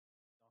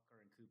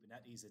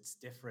Kubernetes, it's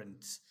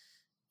different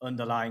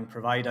underlying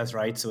providers,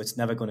 right? So it's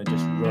never going to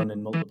just run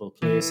in multiple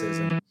places.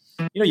 And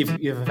you've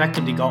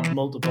effectively got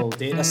multiple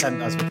data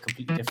centers with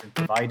completely different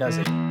providers.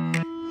 And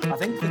I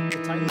think that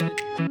the time that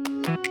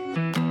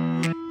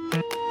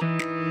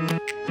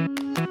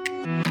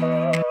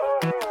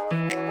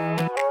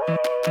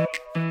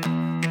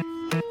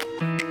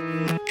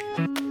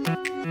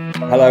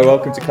Hello,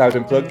 welcome to Cloud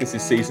Unplugged. This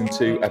is Season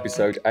 2,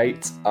 Episode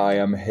 8. I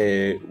am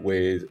here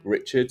with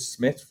Richard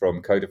Smith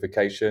from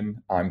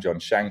Codification. I'm John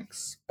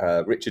Shanks.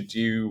 Richard, do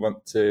you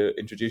want to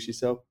introduce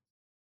yourself?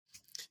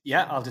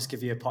 Yeah, I'll just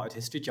give you a potted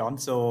history, John.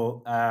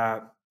 So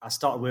I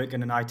started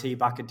working in IT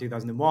back in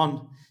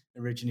 2001,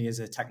 originally as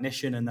a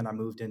technician, and then I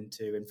moved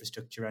into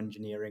infrastructure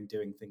engineering,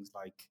 doing things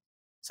like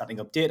setting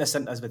up data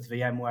centers with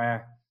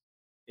VMware.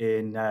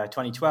 In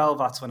 2012,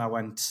 that's when I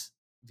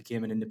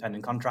became an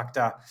independent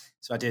contractor.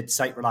 So I did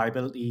site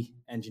reliability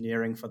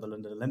engineering for the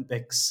London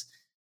Olympics.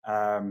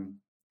 I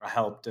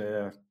helped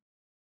a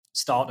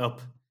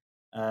startup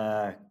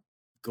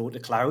go to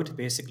cloud,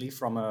 basically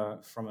from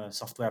a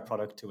software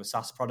product to a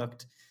SaaS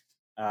product.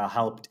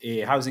 Helped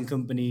a housing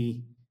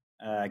company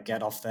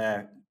get off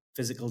their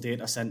physical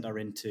data center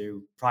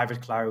into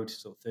private cloud,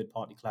 so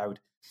third-party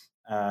cloud.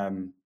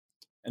 And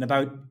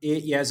about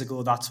 8 years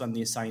ago, that's when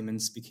the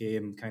assignments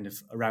became kind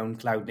of around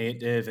cloud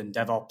native and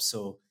DevOps.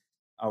 So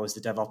I was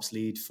the DevOps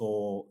lead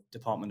for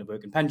Department of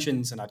Work and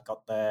Pensions, and I'd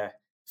got their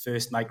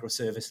first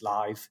microservice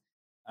live,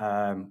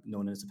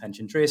 known as the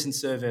Pension Tracing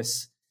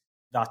Service.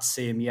 That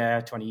same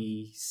year,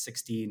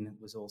 2016,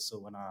 was also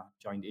when I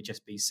joined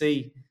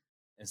HSBC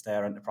as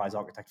their enterprise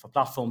architect for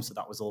platforms. So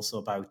that was also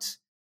about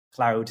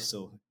cloud,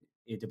 so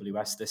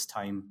AWS this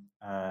time,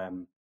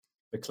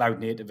 but cloud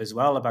native as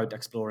well, about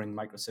exploring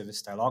microservice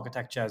style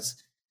architectures.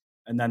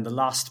 And then the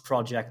last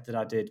project that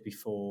I did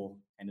before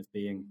kind of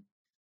being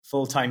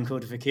full-time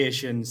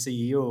Codification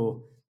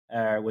CEO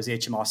was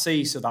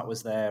HMRC. So that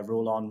was their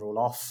roll-on,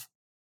 roll-off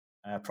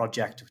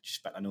project, which is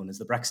better known as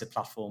the Brexit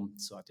platform.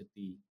 So I did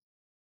the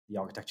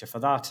architecture for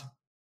that.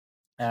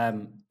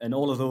 And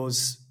all of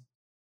those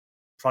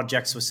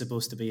projects were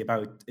supposed to be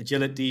about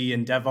agility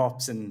and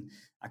DevOps, and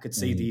I could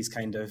see these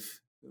kind of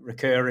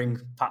recurring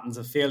patterns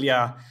of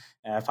failure,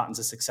 patterns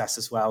of success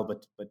as well,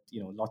 but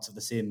lots of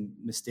the same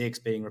mistakes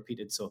being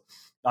repeated. So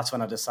that's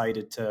when I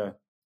decided to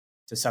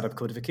set up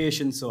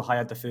Codification. So I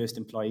hired the first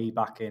employee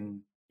back in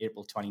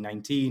April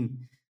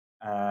 2019,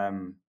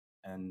 and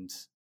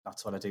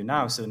that's what I do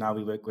now. So now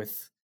we work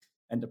with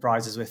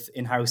enterprises with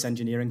in-house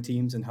engineering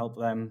teams and help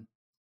them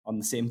on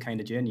the same kind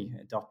of journey,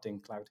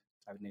 adopting cloud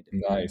native.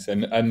 Nice.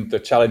 And the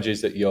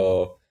challenges that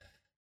you're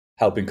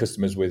helping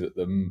customers with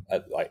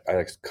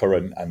at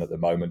current and at the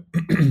moment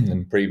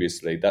and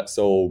previously, that's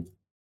all.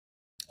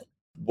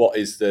 What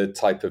is the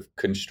type of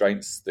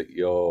constraints that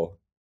you're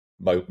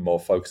more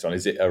focused on?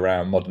 Is it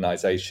around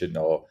modernization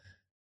or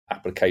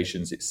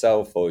applications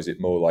itself, or is it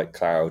more like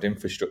cloud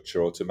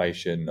infrastructure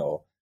automation,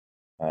 or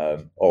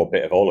a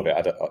bit of all of it?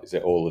 Is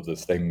it all of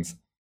those things?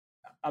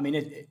 I mean,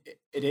 it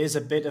is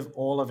a bit of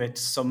all of it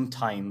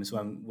sometimes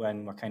when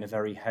we're kind of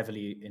very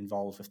heavily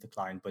involved with the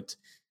client, but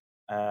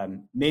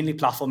mainly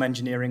platform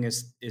engineering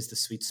is the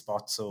sweet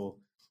spot. So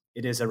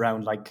it is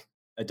around like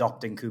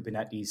adopting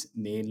Kubernetes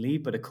mainly,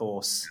 but of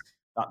course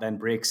that then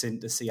breaks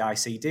into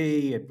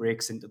CI/CD, it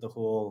breaks into the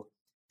whole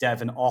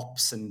dev and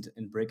ops and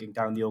breaking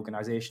down the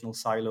organizational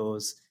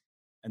silos.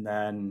 And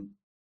then,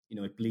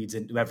 it bleeds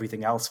into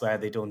everything else where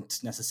they don't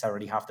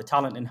necessarily have the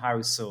talent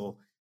in-house. So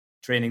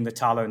training the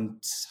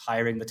talent,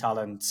 hiring the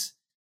talent,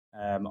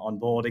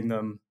 onboarding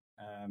them,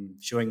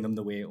 showing them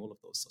the way, all of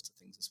those sorts of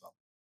things as well.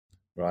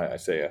 Right, I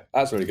see. Yeah.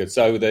 That's really good.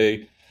 So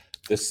the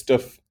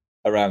stuff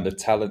around the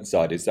talent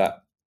side, is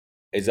that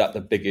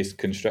the biggest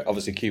constraint?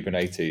 Obviously,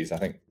 Kubernetes, I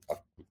think,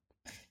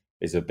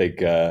 is a big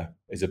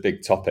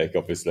topic,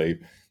 obviously,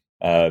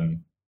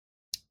 and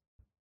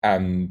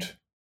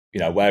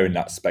we're in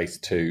that space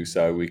too.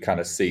 So we kind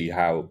of see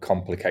how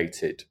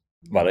complicated.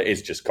 Well, it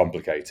is just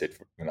complicated,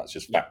 and that's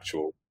just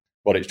factual.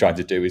 What it's trying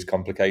to do is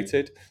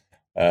complicated.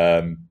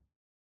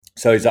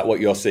 So is that what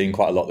you're seeing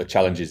quite a lot? The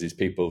challenges is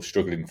people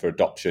struggling for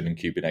adoption in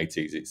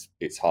Kubernetes.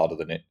 It's harder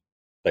than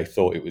they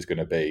thought it was going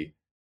to be,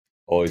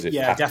 or is it?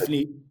 Yeah,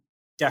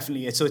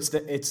 definitely. So it's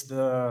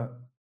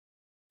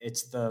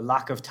the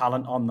lack of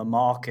talent on the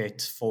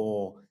market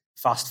for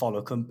fast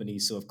follow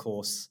companies. So of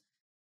course,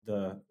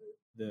 the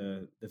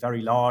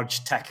very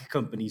large tech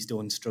companies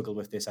don't struggle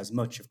with this as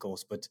much, of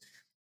course. But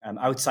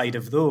outside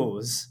of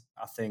those,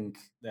 I think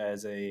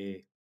there's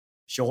a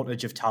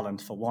shortage of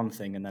talent for one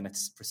thing, and then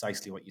it's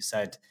precisely what you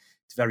said.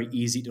 It's very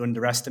easy to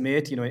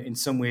underestimate. In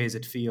some ways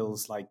it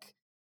feels like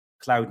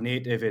cloud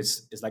native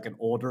is like an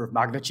order of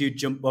magnitude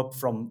jump up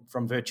from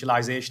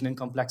virtualization and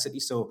complexity.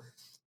 So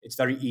it's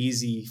very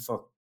easy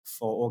for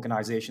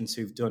organizations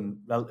who've done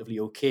relatively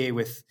okay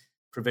with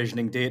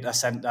provisioning data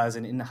centers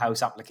and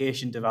in-house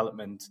application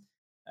development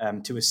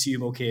to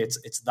assume, okay,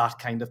 it's that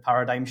kind of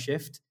paradigm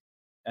shift.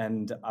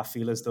 And I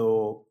feel as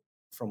though,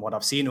 from what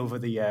I've seen over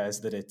the years,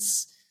 that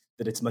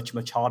it's much,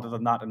 much harder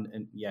than that.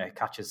 And yeah,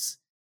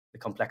 the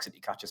complexity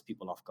catches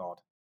people off guard.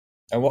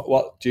 And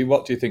what do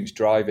you think's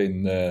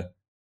driving the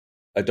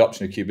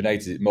adoption of Kubernetes?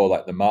 Is it more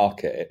like the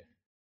market,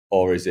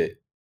 or is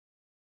it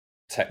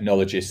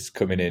technologists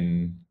coming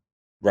in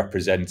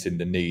representing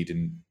the need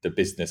in the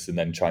business and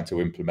then trying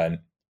to implement?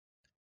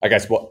 I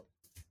guess what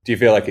do you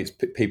feel like it's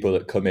people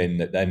that come in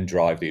that then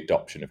drive the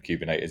adoption of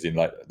Kubernetes, in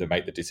like they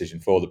make the decision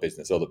for the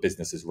business, or the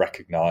business has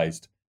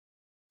recognized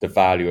the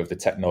value of the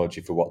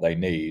technology for what they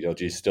need? Or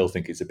do you still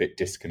think it's a bit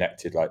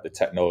disconnected, like the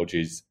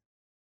technology's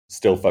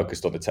still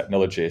focused on the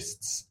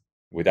technologists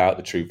without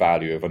the true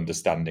value of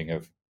understanding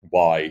of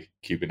why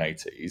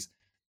Kubernetes?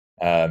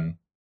 Yeah,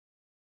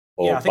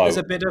 Or I think both? there's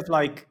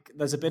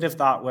a bit of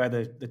that where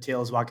the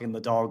tail's wagging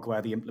the dog,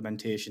 where the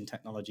implementation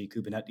technology,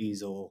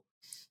 Kubernetes or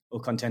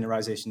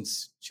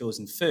containerization's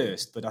chosen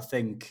first. But I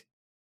think,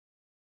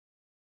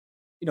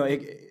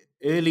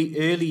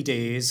 early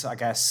days, I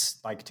guess,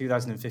 like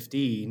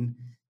 2015,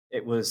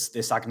 it was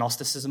this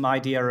agnosticism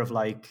idea of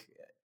like,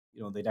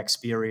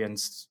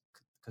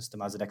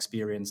 customers had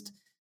experienced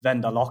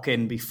vendor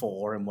lock-in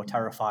before and were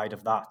terrified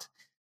of that.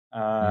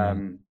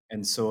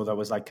 And so there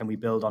was like, can we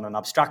build on an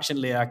abstraction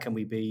layer? Can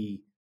we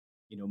be,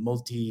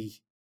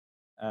 multi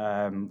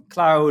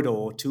cloud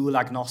or tool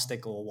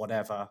agnostic or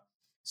whatever?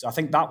 So I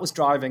think that was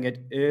driving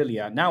it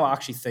earlier. Now I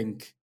actually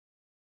think,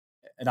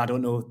 and I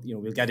don't know,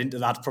 we'll get into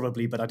that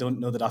probably, but I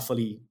don't know that I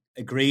fully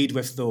agreed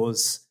with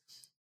those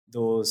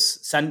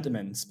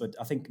sentiments. But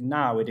I think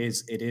now it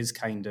is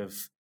kind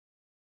of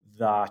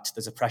that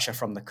there's a pressure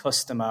from the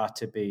customer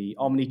to be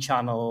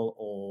omni-channel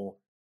or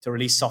to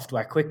release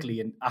software quickly.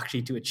 And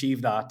actually to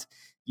achieve that,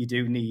 you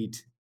do need,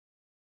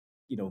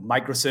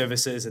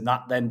 microservices, and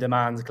that then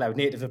demands a cloud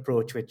native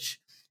approach, which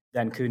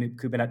then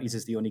Kubernetes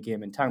is the only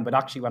game in town. But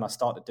actually, when I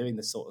started doing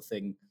this sort of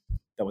thing,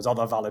 there was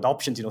other valid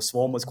options.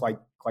 Swarm was quite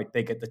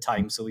big at the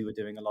time, so we were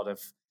doing a lot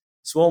of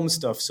Swarm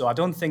stuff. So I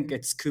don't think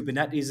it's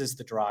Kubernetes as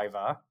the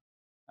driver,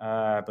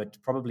 but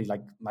probably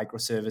like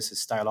microservices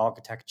style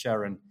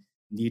architecture and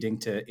needing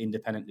to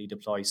independently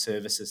deploy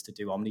services to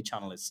do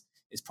omni-channel is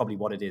probably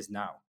what it is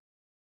now.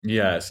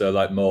 Yeah, so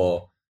like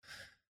more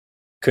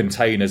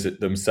containers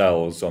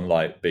themselves on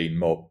like being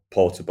more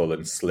portable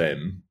and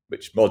slim,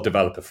 which more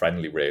developer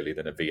friendly really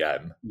than a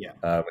VM. Yeah.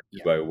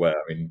 Where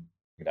I mean,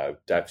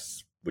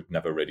 devs would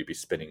never really be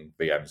spinning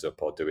VMs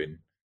up or doing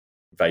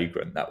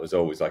Vagrant. That was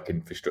always like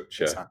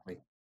infrastructure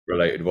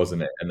related,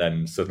 wasn't it? And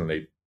then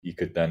suddenly you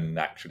could then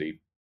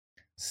actually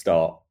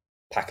start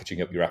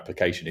packaging up your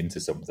application into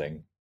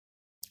something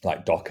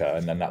like Docker,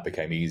 and then that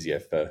became easier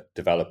for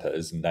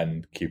developers. And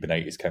then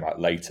Kubernetes came out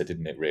later,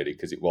 didn't it, really?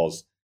 Because it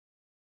was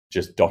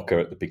just Docker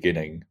at the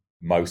beginning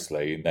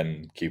mostly, and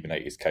then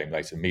Kubernetes came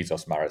later.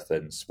 Mesos,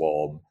 Marathon,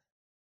 Swarm,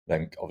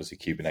 then obviously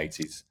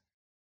Kubernetes.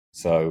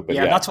 So, but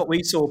yeah, that's what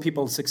we saw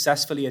people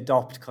successfully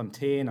adopt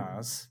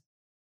containers.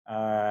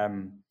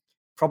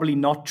 Probably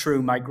not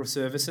true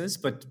microservices,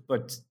 but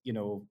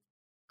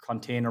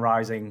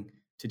containerizing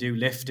to do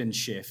lift and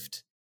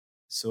shift.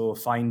 So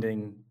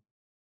finding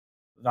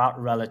that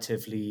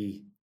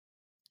relatively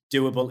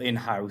doable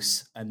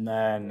in-house, and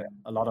then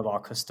a lot of our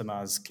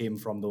customers came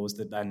from those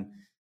that then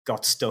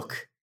got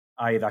stuck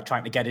either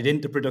trying to get it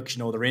into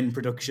production, or they're in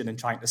production and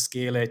trying to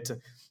scale it,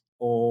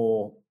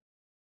 or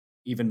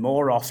even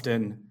more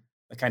often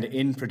they're kind of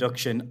in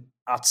production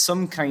at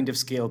some kind of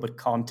scale but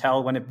can't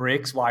tell when it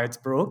breaks why it's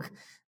broke.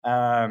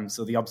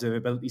 So the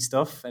observability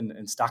stuff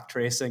and stack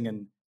tracing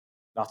and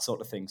that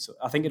sort of thing. So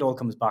I think it all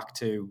comes back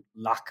to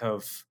lack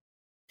of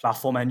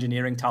platform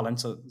engineering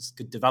talent. So it's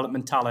good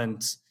development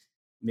talent,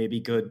 maybe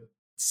good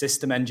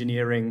system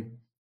engineering,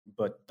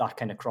 but that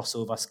kind of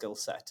crossover skill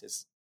set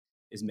is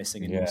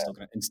missing in most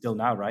and still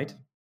now, right?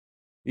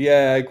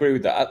 Yeah, I agree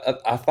with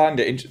that. I find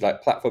it interesting.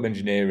 Like platform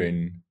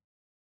engineering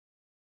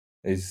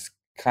is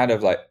kind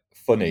of like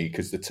funny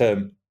because the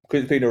term could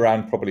have been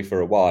around probably for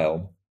a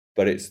while,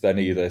 but it's then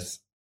either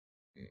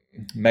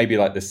maybe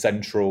like the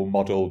central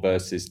model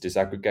versus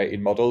disaggregated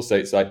model. So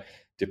it's like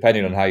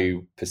depending on how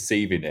you're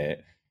perceiving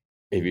it,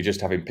 if you're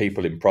just having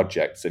people in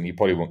projects, and you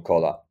probably won't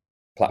call that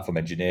platform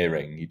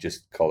engineering, you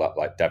just call that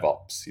like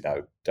DevOps,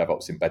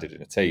 DevOps embedded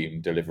in a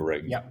team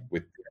delivering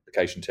with the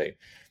application team.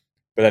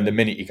 But then the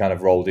minute you kind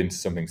of rolled into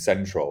something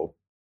central,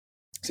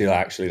 see that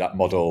actually that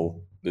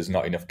model, there's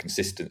not enough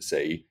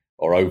consistency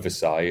or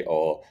oversight,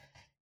 or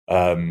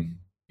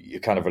you're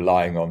kind of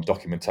relying on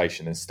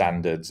documentation and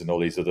standards and all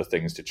these other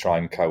things to try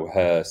and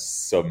coerce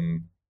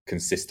some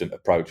consistent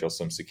approach or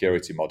some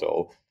security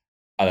model,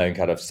 and then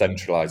kind of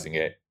centralizing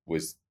it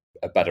was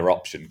a better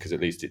option because at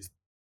least it's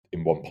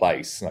in one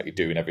place, like you're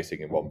doing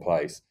everything in one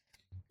place.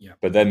 Yeah.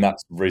 But then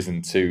that's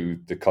risen to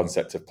the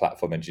concept of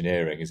platform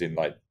engineering, is in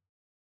like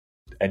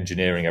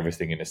engineering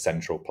everything in a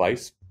central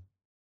place.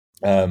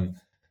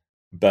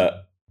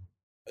 But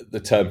the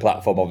term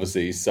platform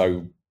obviously is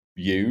so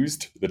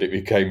used that it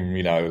became,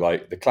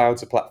 like the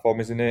cloud's a platform,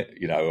 isn't it?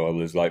 Or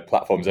there's like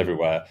platforms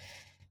everywhere,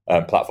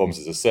 platforms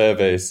as a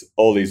service,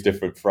 all these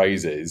different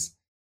phrases.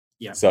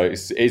 Yeah. So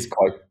it is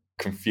quite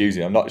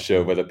confusing. I'm not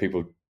sure whether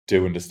people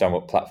do understand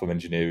what platform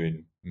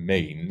engineering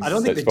means. I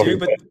don't think they do,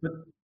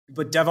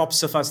 but DevOps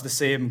suffers the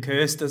same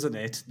curse, doesn't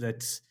it?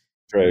 That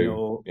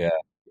true.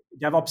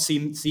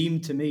 DevOps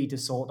seemed to me to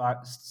start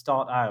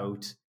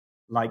out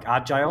like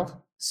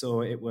agile.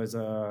 So it was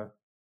a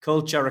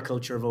culture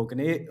of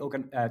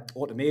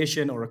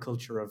automation, or a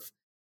culture of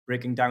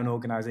breaking down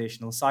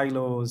organizational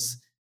silos,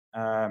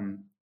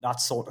 that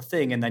sort of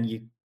thing. And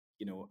then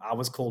I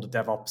was called a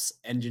DevOps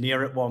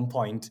engineer at one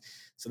point.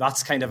 So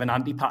that's kind of an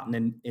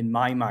anti-pattern in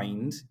my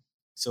mind.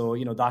 So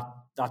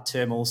that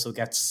term also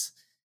gets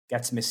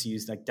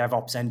misused. Like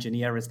DevOps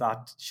engineer,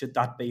 should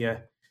that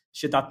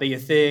be a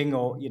thing?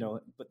 Or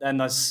but then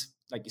there's,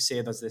 like you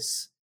say, there's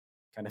this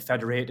kind of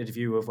federated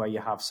view of where you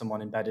have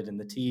someone embedded in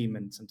the team,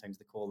 and sometimes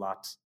they call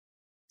that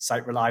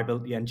site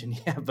reliability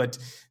engineer. but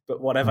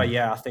whatever.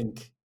 Yeah, I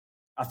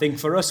think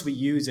for us, we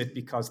use it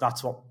because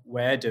that's what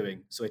we're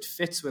doing. So it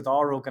fits with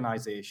our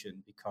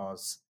organization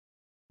because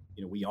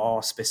we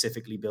are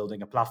specifically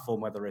building a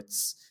platform, whether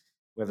it's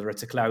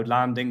a cloud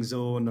landing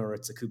zone or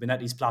it's a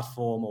Kubernetes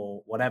platform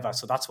or whatever.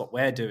 So that's what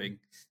we're doing.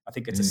 I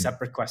think it's a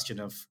separate question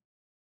of,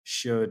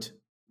 should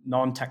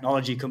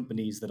non-technology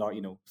companies that are,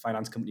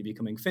 finance company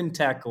becoming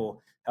fintech, or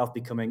health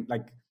becoming,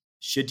 like,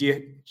 should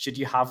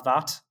you have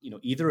that,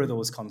 either of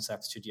those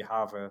concepts? Should you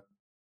have a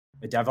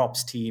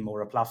DevOps team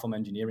or a platform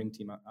engineering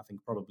team? I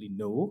think probably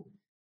no.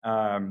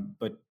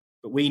 But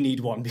we need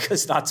one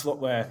because that's what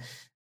we're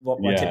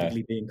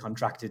typically being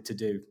contracted to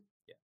do.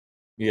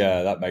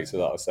 Yeah, that makes a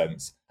lot of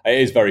sense. It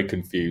is very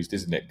confused,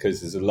 isn't it?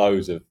 Because there's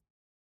loads of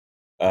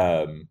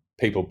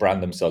people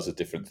brand themselves as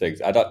different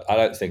things. I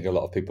don't think a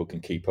lot of people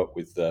can keep up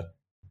with the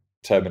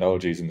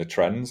terminologies and the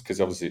trends,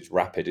 because obviously it's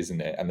rapid, isn't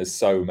it? And there's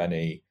so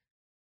many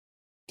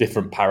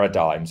different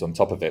paradigms on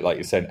top of it. Like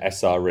you're saying,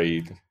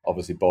 SRE,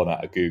 obviously born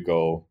out of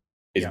Google,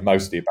 is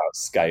mostly about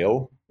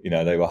scale.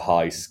 They were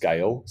high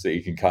scale, so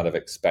you can kind of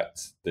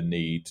expect the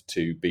need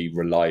to be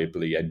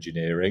reliably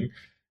engineering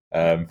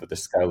for the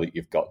scale that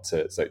you've got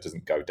to, so it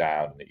doesn't go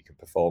down and that you can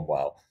perform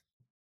well.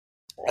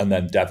 And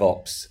then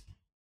DevOps,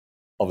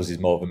 obviously,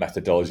 is more of a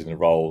methodology than a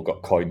role,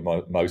 got coined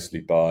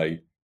mostly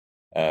by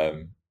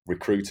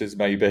recruiters,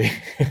 maybe,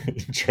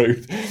 in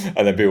truth.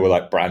 And then people were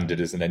like branded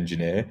as an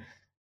engineer.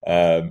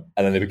 And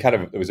then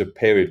there was a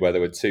period where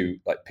there were two,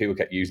 like, people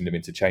kept using them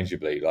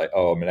interchangeably, like,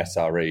 oh, I'm an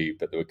SRE,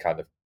 but they were kind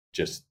of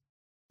just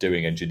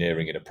doing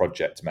engineering in a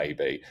project,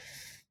 maybe.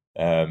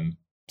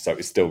 So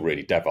it's still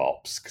really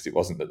DevOps, because it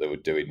wasn't that they were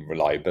doing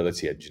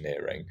reliability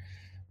engineering.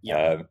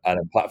 And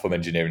then platform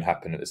engineering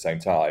happened at the same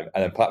time.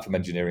 And then platform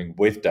engineering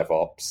with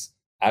DevOps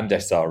and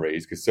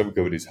SREs, because some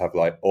companies have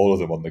like all of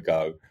them on the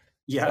go.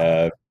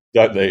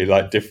 Don't they?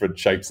 Like different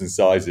shapes and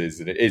sizes.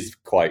 And it is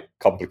quite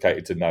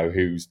complicated to know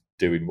who's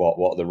doing what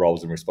are the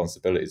roles and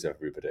responsibilities of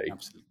everybody.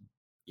 Absolutely.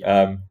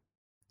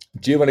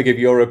 Do you want to give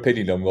your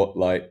opinion on what,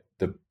 like,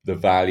 the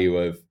value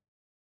of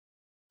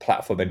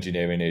platform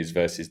engineering is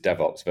versus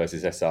DevOps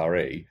versus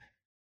SRE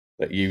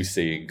that you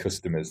see in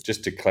customers,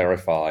 just to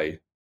clarify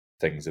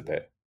things a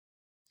bit?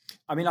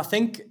 I mean, I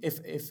think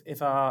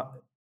if I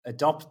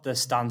adopt the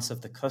stance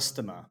of the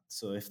customer,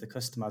 so if the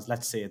customers,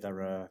 let's say they're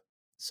a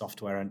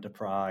software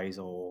enterprise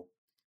or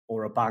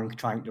a bank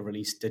trying to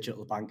release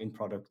digital banking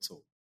products or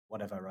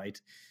whatever, right?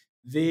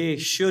 They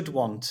should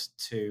want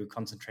to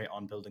concentrate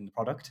on building the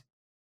product.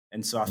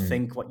 And so I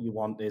think what you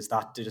want is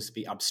that to just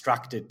be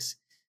abstracted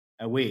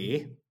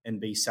away and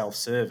be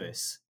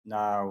self-service.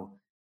 Now,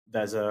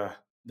 there's a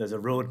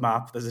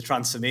roadmap, there's a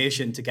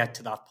transformation to get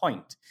to that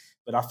point.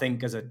 But I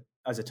think as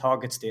a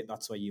target state,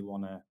 that's where you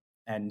want to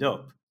end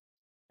up.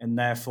 And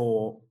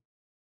therefore,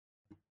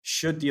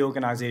 should the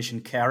organization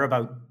care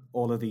about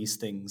all of these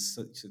things?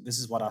 So this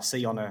is what I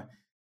see on a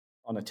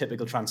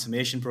typical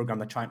transformation program.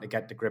 They're trying to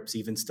get to grips,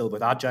 even still,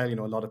 with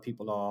agile. A lot of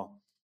people are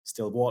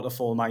still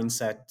waterfall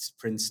mindset,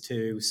 Prince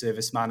 2,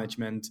 service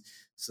management.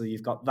 So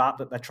you've got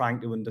that they're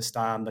trying to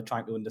understand. They're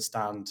trying to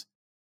understand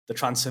the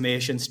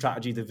transformation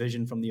strategy, the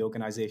vision from the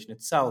organization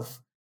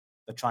itself.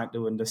 They're trying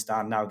to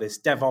understand now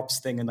this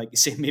DevOps thing, and, like you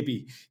say,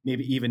 maybe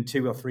even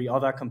 2 or 3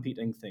 other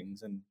competing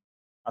things. And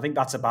I think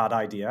that's a bad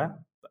idea.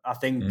 I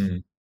think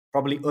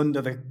probably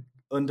under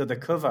the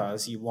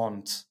covers, you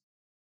want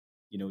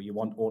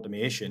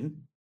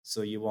automation.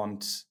 So you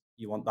want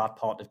that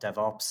part of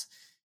DevOps.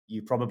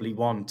 You probably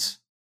want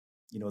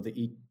the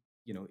eat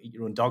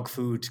your own dog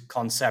food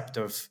concept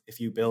of, if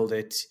you build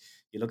it,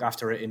 you look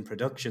after it in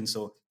production.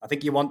 So I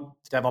think you want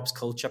the DevOps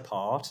culture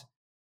part.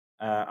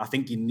 I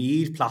think you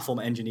need platform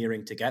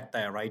engineering to get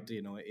there, right?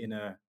 In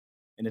a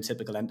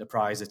typical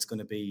enterprise, it's going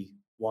to be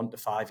 1 to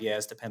 5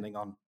 years, depending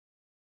on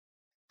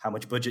how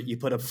much budget you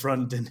put up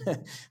front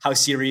and how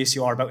serious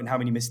you are about, and how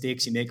many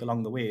mistakes you make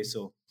along the way.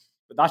 So,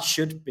 but that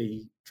should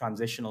be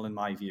transitional in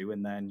my view,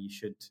 and then you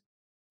should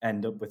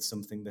end up with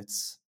something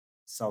that's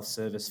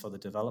self-service for the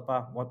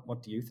developer.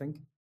 What do you think?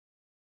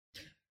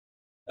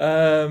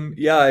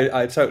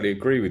 I totally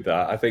agree with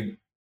that. I think,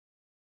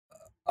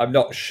 I'm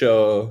not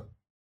sure.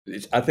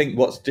 I think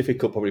what's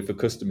difficult probably for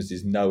customers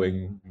is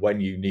knowing when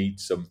you need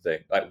something.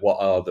 Like,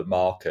 what are the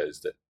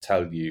markers that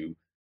tell you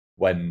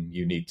when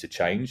you need to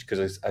change?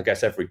 Because I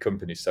guess every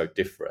company is so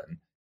different,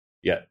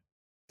 yet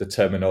the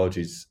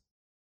terminologies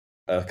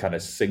are kind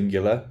of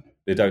singular.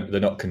 They're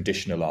not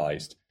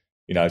conditionalized.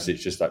 So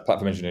it's just like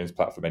platform engineering is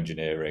platform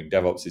engineering,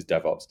 DevOps is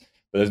DevOps.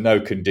 But there's no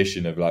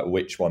condition of like,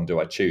 which one do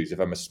I choose? If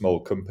I'm a small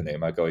company,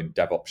 am I going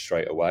DevOps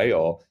straight away,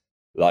 or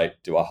like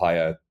do I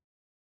hire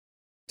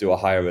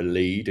a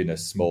lead in a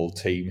small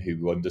team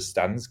who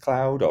understands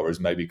cloud or has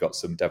maybe got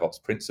some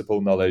DevOps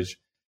principle knowledge?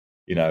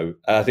 And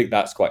I think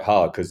that's quite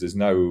hard because there's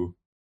no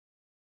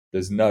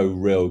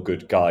real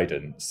good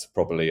guidance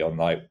probably on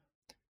like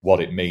what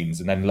it means.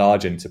 And then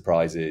large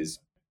enterprises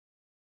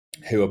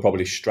who are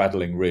probably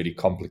straddling really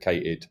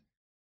complicated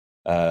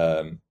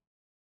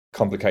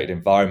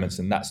environments,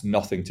 and that's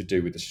nothing to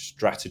do with the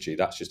strategy.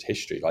 That's just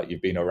history. Like,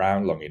 you've been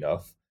around long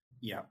enough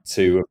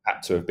to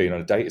have been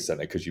on a data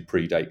center because you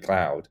predate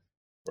cloud,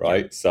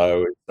 right?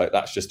 So like,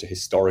 that's just a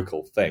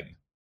historical thing.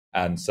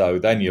 And so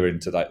then you're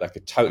into like a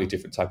totally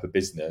different type of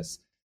business.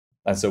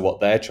 And so what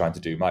they're trying to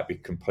do might be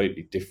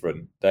completely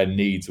different. Their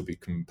needs will be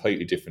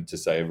completely different to,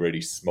 say, a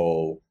really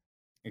small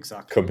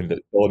company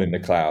that's born in the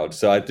cloud.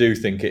 So I do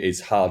think it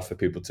is hard for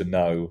people to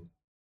know,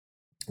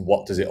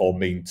 what does it all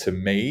mean to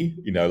me?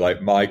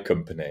 Like my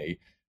company,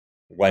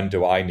 when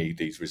do I need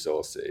these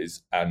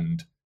resources,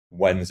 and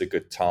when's a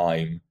good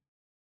time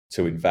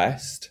to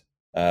invest?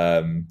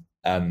 In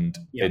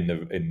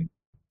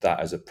that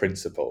as a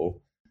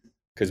principle,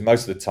 because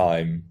most of the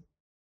time,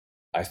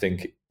 I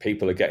think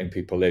people are getting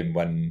people in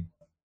when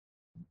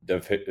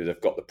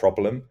they've got the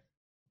problem,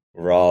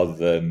 rather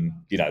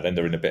than then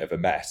they're in a bit of a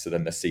mess, so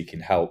then they're seeking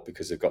help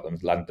because they've got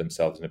land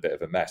themselves in a bit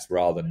of a mess,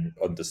 rather than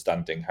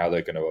understanding how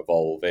they're going to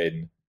evolve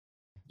in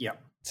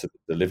to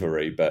the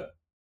delivery. But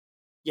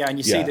and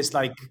you see this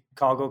like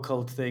cargo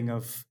cult thing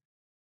of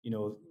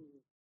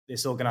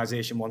this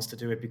organization wants to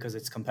do it because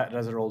its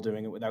competitors are all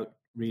doing it without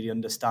really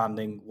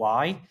understanding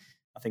why.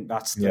 I think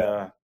that's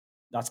the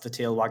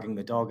tail wagging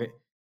the dog.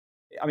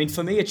 I mean,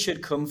 for me, it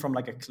should come from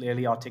like a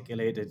clearly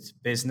articulated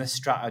business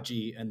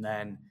strategy, and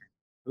then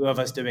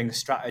whoever's doing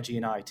strategy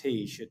in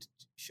IT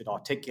should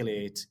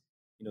articulate,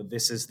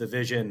 this is the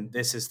vision,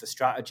 this is the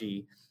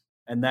strategy,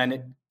 and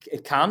then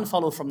it can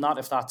follow from that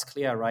if that's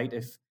clear, right?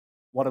 If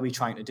what are we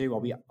trying to do?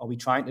 Are we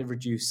trying to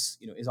reduce?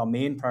 Is our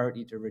main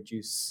priority to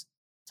reduce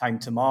time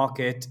to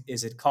market?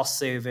 Is it cost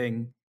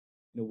saving?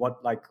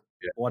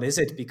 What is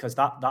it? Because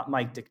that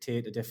might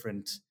dictate a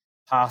different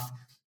path.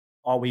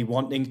 Are we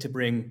wanting to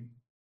bring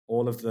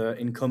all of the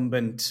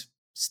incumbent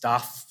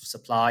staff,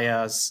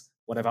 suppliers,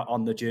 whatever,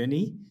 on the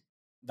journey?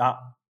 That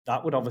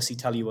would obviously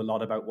tell you a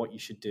lot about what you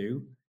should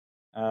do.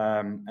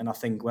 And I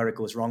think where it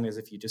goes wrong is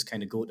if you just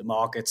kind of go to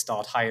market,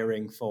 start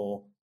hiring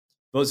for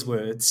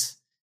buzzwords,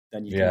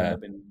 then you can end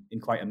up in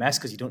quite a mess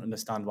because you don't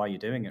understand why you're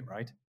doing it,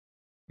 right?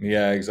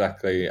 Yeah,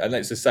 exactly. And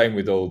it's the same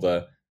with all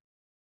the,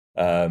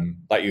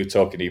 like you were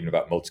talking even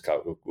about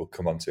multi-cloud, we'll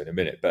come on to in a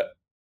minute, but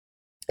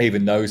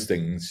even those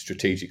things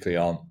strategically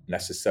aren't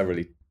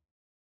necessarily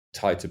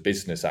tied to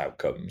business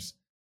outcomes.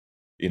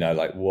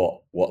 Like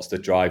what's the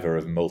driver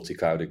of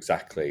multi-cloud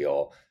exactly?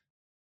 Or,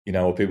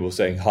 or people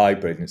saying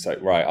hybrid, and it's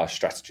like, right, our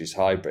strategy is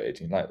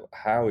hybrid. And like,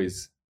 how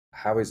is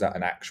that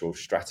an actual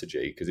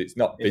strategy? Because it's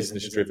not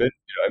business driven.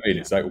 You know what I mean?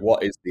 It's like,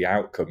 what is the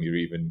outcome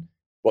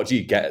what do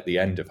you get at the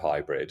end of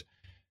hybrid?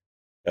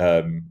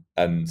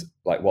 And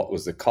like, what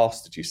was the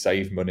cost? Did you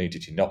save money?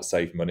 Did you not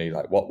save money?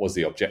 Like, what was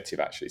the objective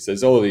actually? So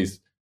there's all these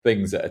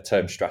things that are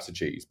termed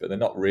strategies, but they're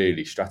not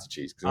really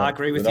strategies. I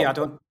agree with you.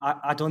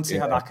 I don't see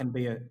how that can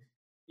be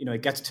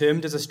it gets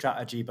termed as a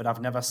strategy, but I've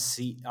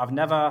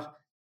never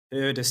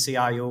heard a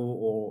CIO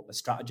or a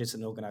strategist in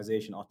an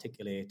organization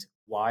articulate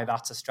why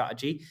that's a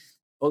strategy.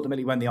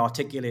 Ultimately, when they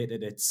articulate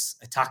it, it's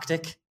a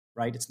tactic,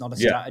 right? It's not a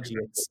strategy.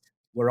 It's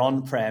we're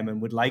on-prem and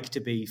would like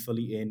to be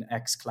fully in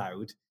X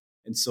cloud.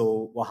 And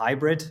so we're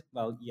hybrid.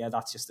 Well,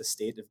 that's just a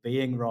state of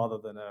being rather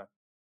than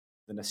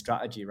a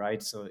strategy,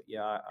 right? So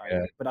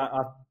but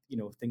I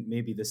think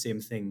maybe the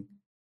same thing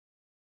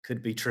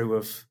could be true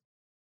of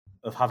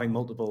having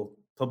multiple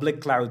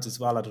public clouds as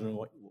well. I don't know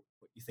what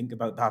you think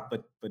about that,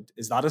 but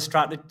is that a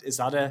strategy? Is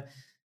that a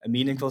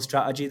meaningful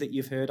strategy that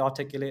you've heard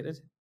articulated?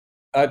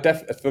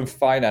 From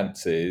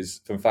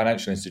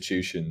financial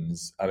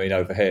institutions. I mean,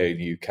 over here in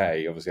the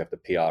UK, obviously have the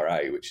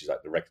PRA, which is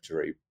like the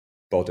regulatory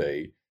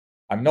body.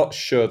 I'm not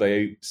sure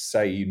they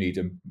say you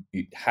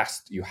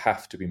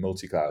have to be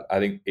multi-cloud. I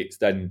think it's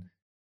then a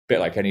bit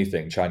like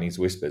anything, Chinese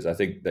whispers. I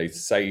think they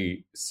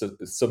say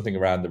something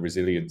around the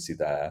resiliency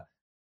there,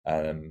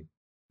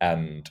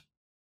 and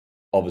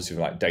obviously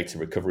from like data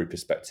recovery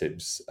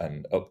perspectives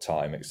and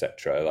uptime,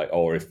 etc. Like,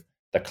 or if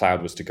the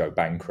cloud was to go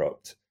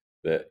bankrupt,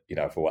 that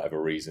for whatever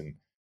reason,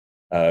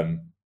 that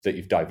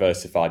you've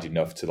diversified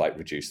enough to like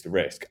reduce the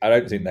risk. I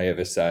don't think they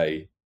ever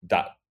say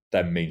that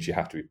then means you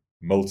have to be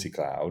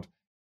multi-cloud.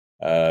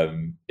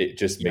 It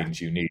just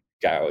means you need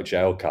to get out of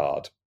jail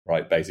card,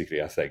 right?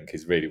 Basically, I think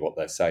is really what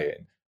they're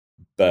saying.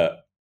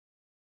 But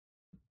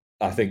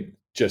I think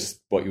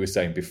just what you were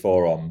saying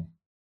before on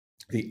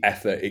the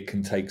effort it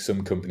can take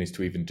some companies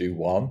to even do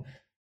one,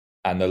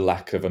 and the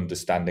lack of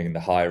understanding and the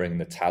hiring and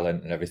the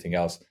talent and everything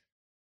else.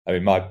 I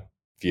mean, my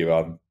view,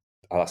 I'll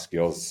ask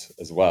yours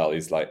as well,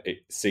 is like it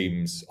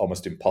seems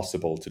almost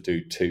impossible to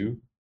do two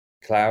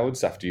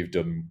clouds after you've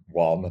done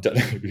one. I don't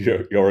know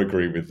if you're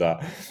agree with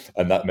that,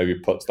 and that maybe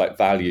puts like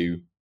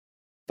value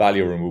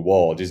and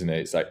reward, isn't it?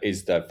 It's like,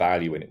 is there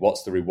value in it?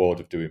 What's the reward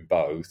of doing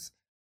both?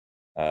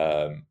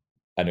 And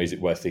is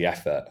it worth the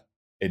effort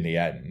in the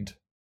end?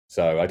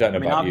 So I don't know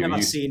about I've you.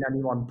 never seen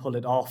anyone pull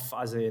it off,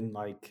 as in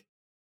like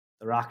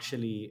they're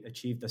actually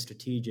achieved the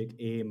strategic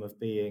aim of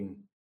being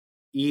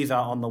either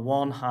on the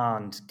one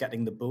hand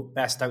getting the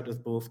best out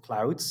of both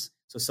clouds.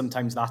 So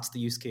sometimes that's the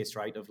use case,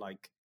 right? Of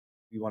like,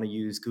 we want to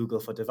use Google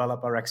for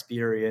developer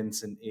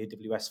experience and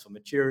AWS for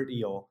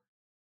maturity, or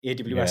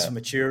AWS for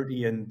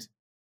maturity and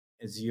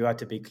Azure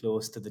to be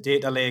close to the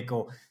data lake.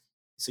 Or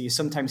so you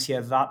sometimes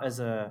hear that as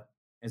a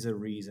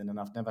reason, and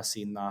I've never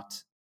seen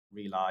that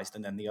realized.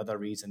 And then the other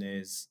reason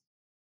is,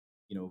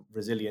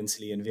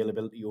 resiliency and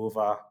availability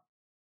over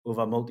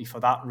multi for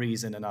that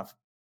reason, and I've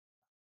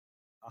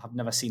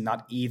never seen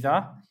that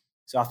either.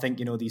 So I think,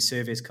 these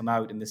surveys come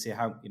out and they say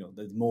how,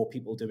 there's more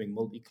people doing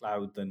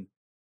multi-cloud than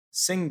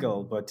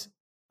single, but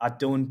I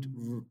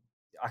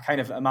kind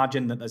of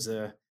imagine that there's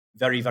a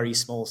very, very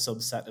small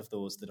subset of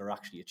those that are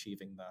actually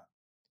achieving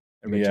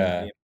the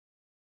original aim.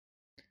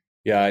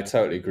 Yeah, I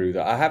totally agree with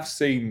that. I have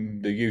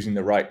seen they're using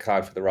the right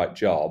cloud for the right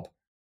job,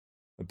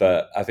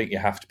 but I think you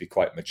have to be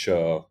quite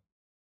mature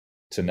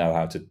to know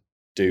how to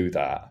do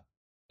that,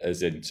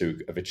 as in to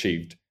have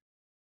achieved.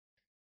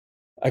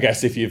 I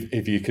guess if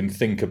you can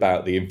think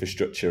about the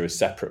infrastructure as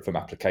separate from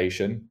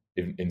application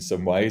in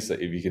some ways,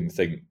 that if you can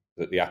think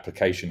that the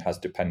application has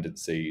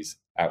dependencies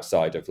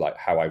outside of like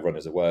how I run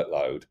as a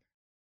workload,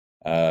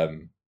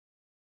 and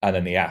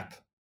then the app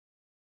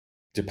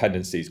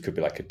dependencies could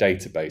be like a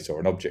database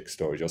or an object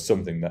storage or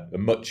something that are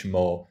much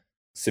more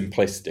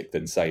simplistic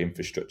than say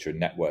infrastructure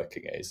and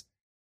networking is.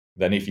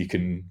 Then if you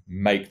can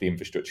make the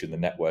infrastructure and the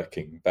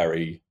networking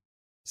very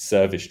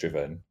service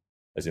driven,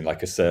 as in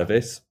like a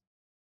service,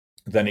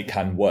 then it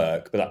can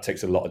work, but that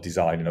takes a lot of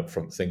design and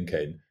upfront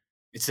thinking.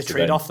 It's a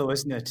trade-off though,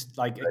 isn't it?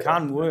 Like it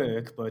can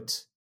work,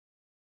 but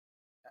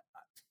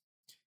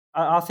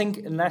I think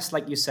unless,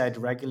 like you said,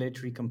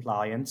 regulatory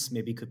compliance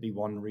maybe could be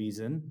one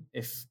reason.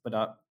 But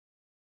I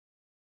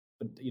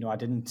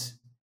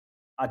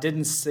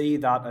didn't see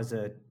that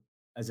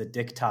as a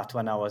diktat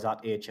when I was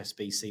at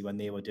HSBC when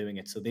they were doing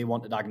it. So they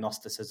wanted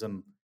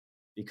agnosticism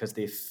because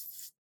they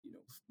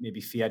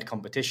maybe feared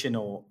competition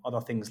or other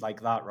things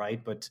like that,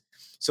 right? But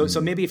so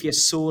maybe if you're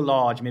so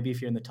large, maybe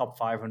if you're in the top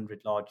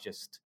 500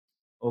 largest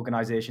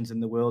organizations in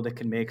the world, it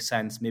can make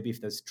sense. Maybe if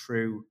there's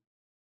true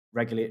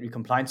regulatory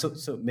compliance.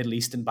 So Middle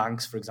Eastern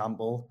banks, for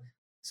example,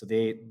 so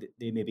they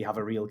maybe have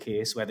a real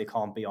case where they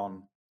can't be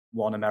on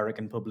one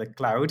American public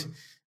cloud.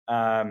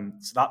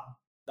 So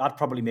that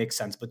probably makes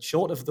sense. But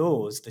short of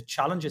those, the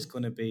challenge is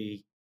going to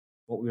be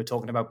what we were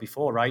talking about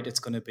before, right? It's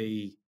going to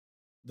be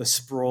the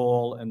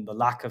sprawl and the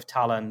lack of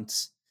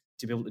talent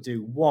to be able to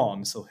do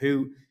one. So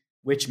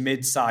which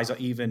mid-size or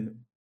even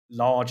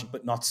large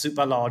but not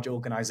super large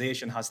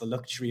organization has the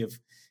luxury of,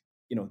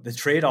 the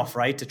trade-off,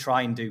 right? To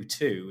try and do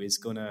two is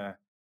going to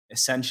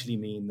essentially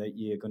mean that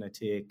you're going to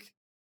take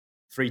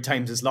 3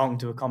 times as long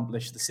to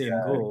accomplish the same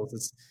goals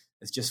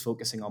as just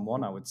focusing on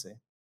one, I would say.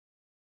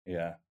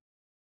 Yeah.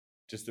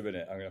 Just a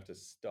minute, I'm going to have to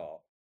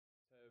stop.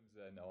 In terms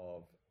then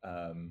of,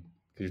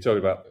 because you're talking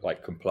about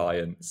like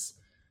compliance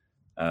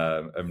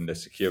and the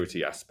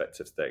security aspect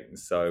of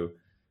things. So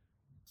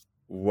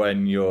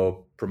when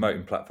you're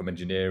promoting platform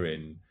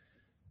engineering,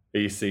 are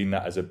you seeing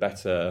that as a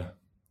better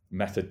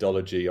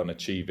methodology on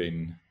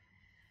achieving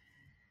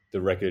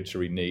the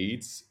regulatory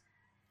needs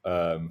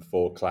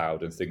for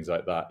cloud and things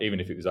like that,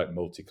 even if it was like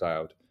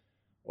multi-cloud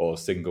or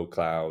single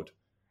cloud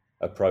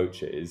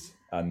approaches,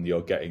 and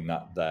you're getting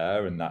that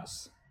there, and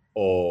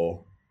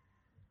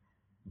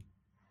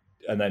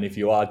then if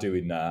you are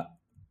doing that,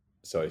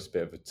 sorry, it's a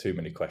bit of too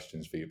many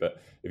questions for you, but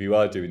if you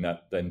are doing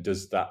that, then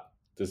does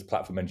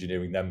platform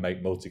engineering then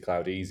make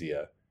multi-cloud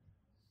easier?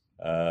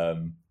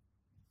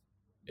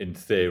 In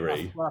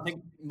theory. Well, I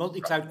think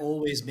multi-cloud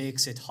always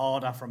makes it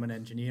harder from an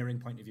engineering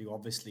point of view,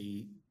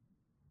 obviously,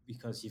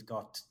 because you've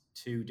got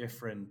 2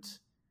 different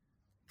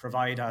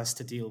providers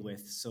to deal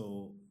with.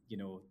 So,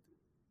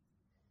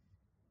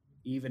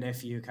 even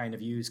if you kind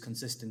of use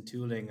consistent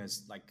tooling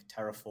as like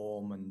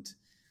Terraform and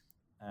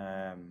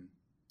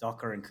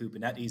Docker and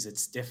Kubernetes,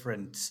 it's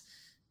different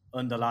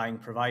underlying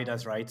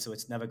providers, right? So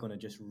it's never going to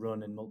just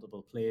run in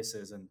multiple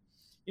places. And,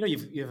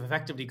 you've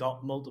effectively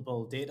got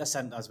multiple data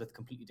centers with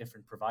completely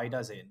different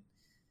providers in.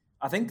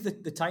 I think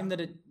that the time that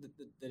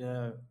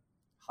a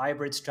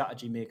hybrid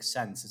strategy makes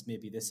sense is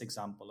maybe this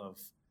example of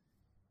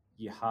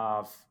you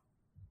have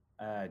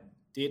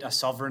data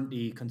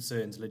sovereignty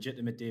concerns,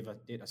 legitimate data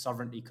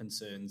sovereignty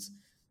concerns,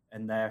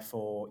 and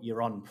therefore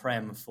you're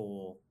on-prem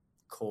for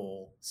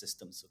core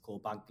systems, so core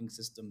banking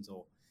systems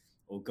or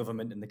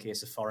government in the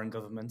case of foreign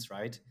governments,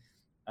 right?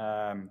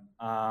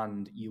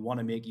 And you want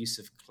to make use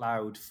of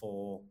cloud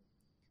for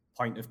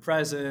point of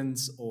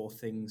presence or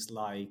things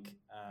like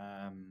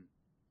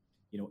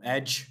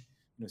edge,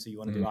 so you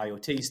want to do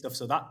IoT stuff.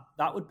 So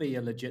that would be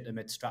a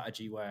legitimate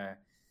strategy where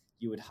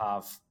you would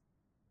have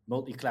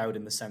multi-cloud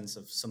in the sense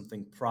of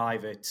something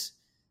private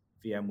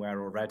VMware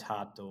or Red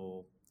Hat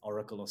or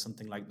Oracle or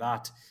something like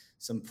that,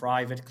 some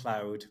private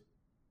cloud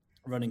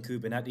running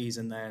Kubernetes,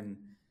 and then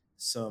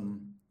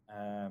some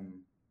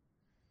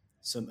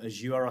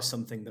Azure or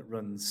something that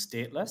runs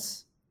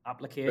stateless But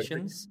could,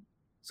 applications.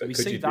 So but we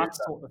could see you do that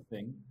sort of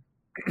thing.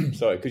 that?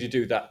 Sorry, could you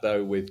do that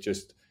though with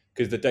just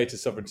because the data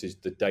sovereignty is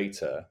the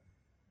data,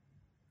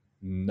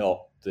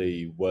 not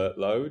the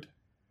workload?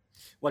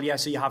 Well, yeah.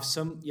 So you have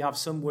some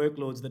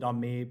workloads that are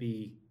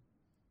maybe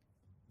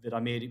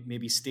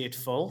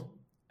stateful,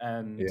 Yeah,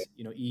 and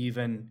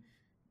even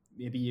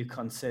maybe you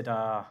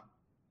consider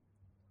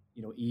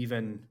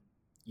even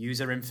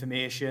user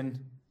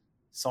information,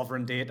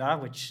 sovereign data,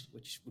 which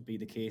would be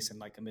the case in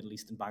like a Middle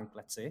Eastern bank,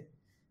 let's say.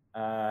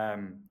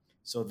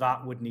 So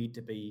that would need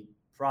to be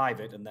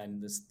private, and then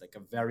there's like a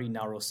very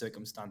narrow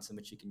circumstance in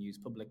which you can use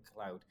public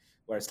cloud,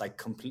 where it's like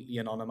completely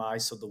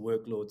anonymized, so the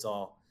workloads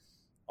are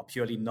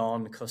purely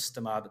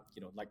non-customer,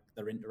 like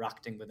they're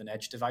interacting with an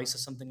edge device or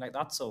something like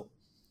that. So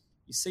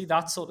you see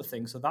that sort of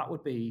thing. So that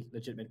would be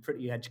legitimate,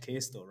 pretty edge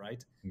case though,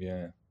 right?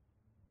 yeah,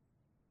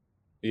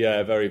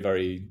 yeah. Very,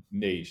 very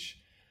niche.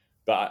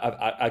 But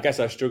I guess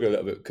I struggle a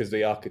little bit because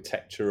the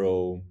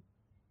architecture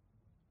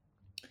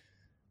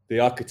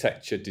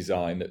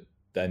design that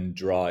then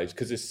drives,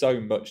 because there's so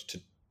much to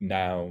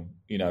now,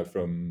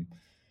 from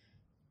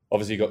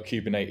obviously you've got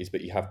Kubernetes,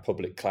 but you have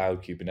public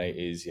cloud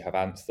Kubernetes, you have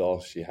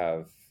Anthos, you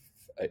have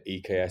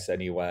EKS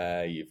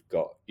Anywhere, you've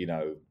got,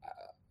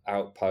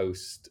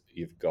 Outpost,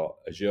 you've got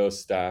Azure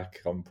Stack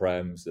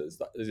on-prem. So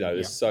Yeah,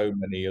 there's so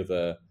many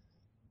other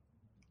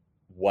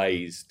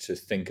ways to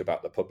think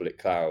about the public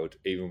cloud,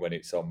 even when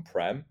it's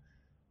on-prem.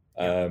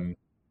 yeah,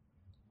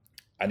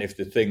 And if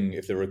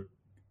there are,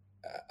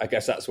 I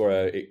guess that's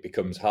where it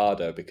becomes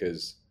harder,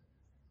 because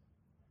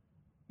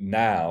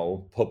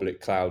now public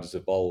cloud has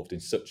evolved in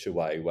such a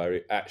way where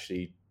it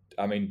actually,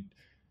 I mean,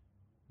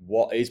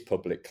 what is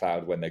public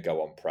cloud when they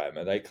go on-prem?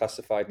 Are they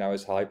classified now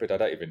as hybrid? I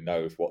don't even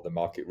know if what the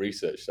market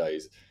research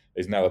says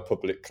is now a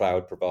public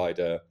cloud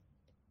provider,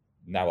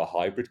 now a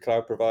hybrid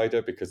cloud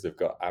provider, because they've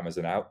got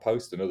Amazon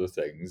Outpost and other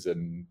things.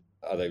 And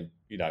are they,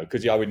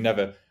 because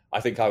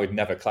I think I would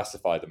never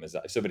classify them as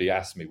that. If somebody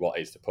asked me what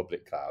is the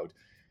public cloud,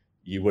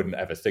 you wouldn't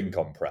ever think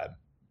on-prem.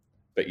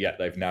 But yet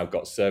they've now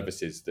got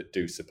services that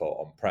do support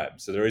on-prem.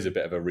 So there is a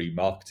bit of a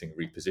remarketing,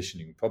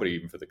 repositioning, probably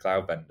even for the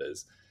cloud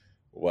vendors,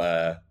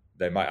 where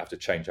they might have to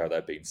change how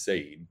they're being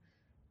seen.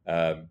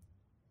 And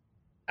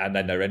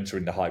then they're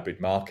entering the hybrid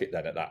market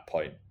then at that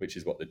point, which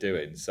is what they're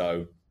doing.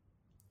 So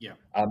yeah.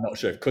 I'm not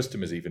sure if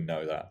customers even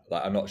know that.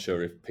 Like, I'm not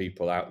sure if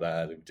people out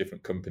there,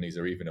 different companies,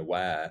 are even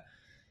aware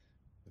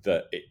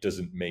that it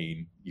doesn't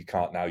mean you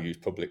can't now use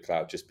public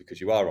cloud just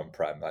because you are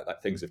on-prem. Like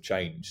things have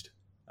changed.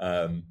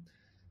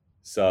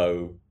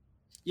 So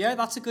Yeah,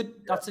 that's a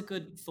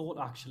good thought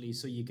actually.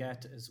 So you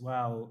get as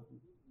well,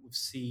 we've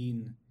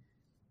seen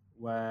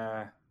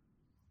where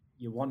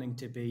you're wanting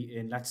to be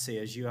in, let's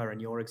say Azure in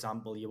your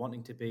example, you're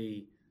wanting to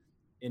be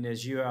in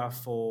Azure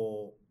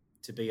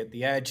to be at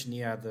the edge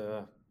near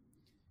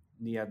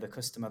the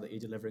customer that you're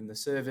delivering the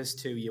service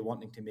to. You're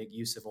wanting to make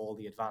use of all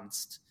the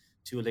advanced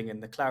tooling in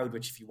the cloud,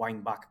 which if you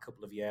wind back a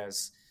couple of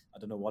years, I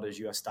don't know what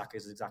Azure Stack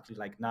is exactly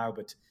like now,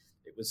 but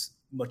it was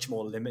much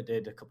more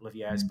limited a couple of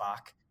years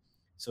back.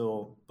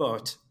 So,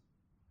 but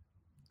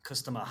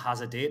customer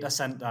has a data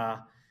center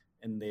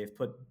and they've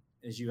put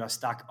Azure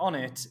Stack on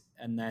it,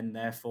 and then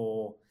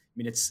therefore, I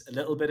mean, it's a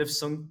little bit of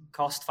sunk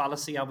cost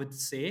fallacy, I would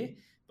say,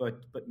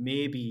 but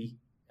maybe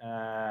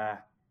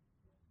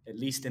at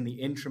least in the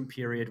interim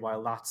period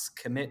while that's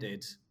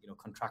committed,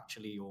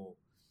 contractually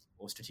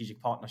or strategic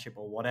partnership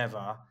or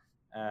whatever,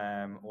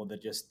 or they're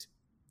just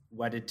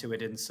wedded to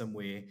it in some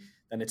way,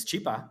 then it's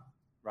cheaper,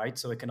 right?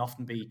 So it can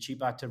often be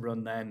cheaper to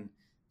run then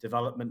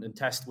development and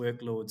test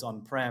workloads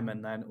on-prem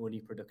and then only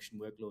production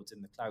workloads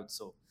in the cloud.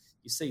 So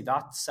you see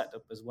that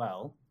setup as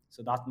well.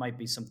 So that might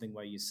be something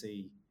where you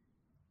see,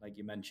 like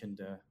you mentioned,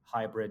 a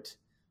hybrid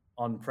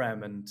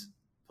on-prem and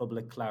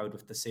public cloud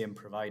with the same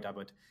provider.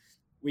 But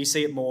we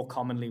see it more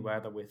commonly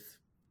whether with,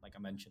 like I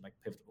mentioned, like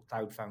Pivotal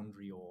Cloud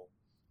Foundry or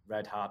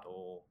Red Hat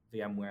or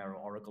VMware or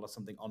Oracle or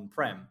something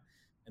on-prem,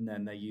 and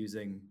then they're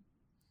using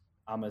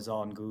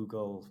Amazon,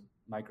 Google,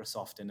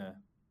 Microsoft in a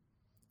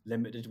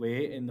limited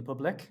way in the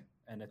public,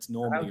 and it's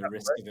normally a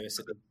risk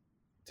aversity.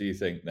 Do you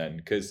think then?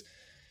 Because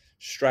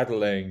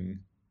straddling,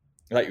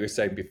 like you were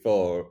saying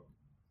before,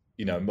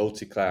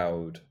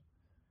 multi-cloud,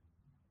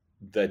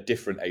 they're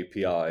different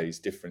APIs,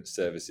 different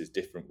services,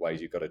 different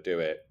ways you've got to do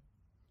it.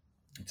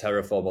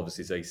 Terraform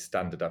obviously is a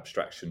standard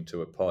abstraction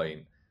to a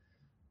point.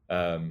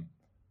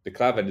 The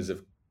cloud vendors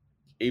have,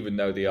 even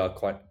though they are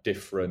quite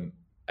different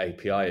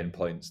API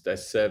endpoints, their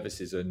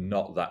services are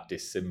not that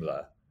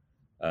dissimilar.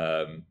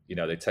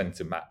 They tend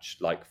to match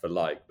like for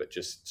like, but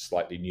just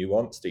slightly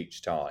nuanced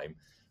each time.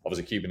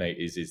 Obviously,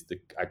 Kubernetes is the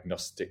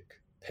agnostic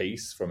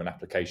piece from an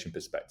application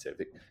perspective.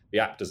 The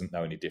app doesn't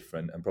know any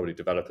different, and probably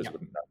developers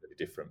wouldn't know any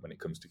different when it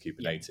comes to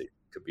Kubernetes. It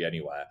could be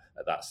anywhere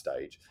at that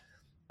stage.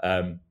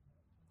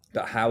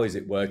 But how is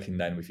it working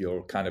then if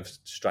you're kind of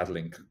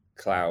straddling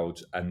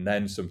cloud and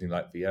then something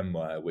like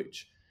VMware,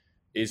 which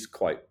is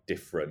quite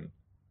different.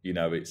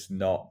 It's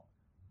not,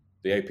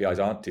 the APIs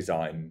aren't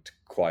designed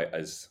quite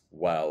as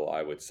well,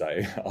 I would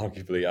say,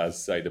 arguably,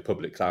 as say the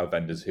public cloud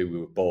vendors who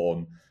were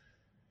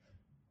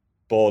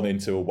born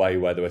into a way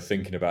where they were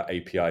thinking about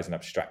APIs and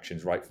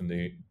abstractions right from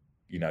the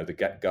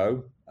get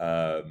go.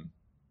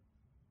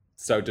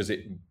 So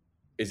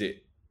is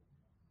it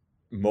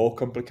more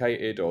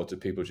complicated, or do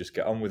people just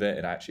get on with it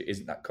and actually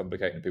isn't that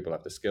complicated and people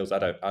have the skills? I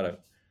don't know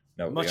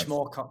what the Much answer.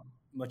 more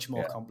much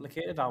more Yeah.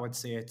 complicated. I would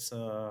say it's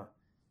a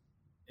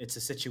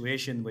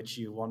situation which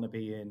you want to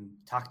be in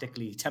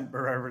tactically,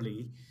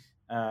 temporarily.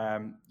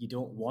 You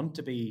don't want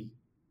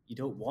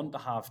to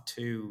have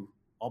two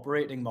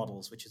operating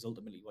models, which is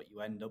ultimately what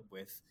you end up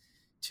with,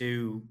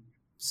 two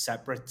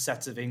separate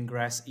sets of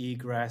ingress,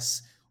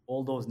 egress,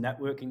 all those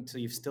networking. So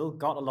you've still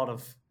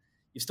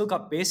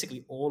got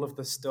basically all of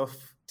the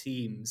stuff,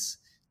 teams,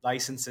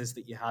 licenses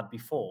that you had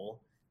before,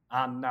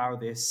 and now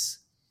this,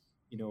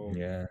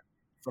 Yeah.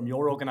 from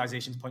your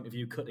organization's point of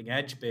view, cutting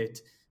edge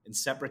bit in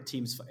separate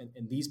teams,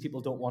 and these people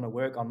don't want to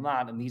work on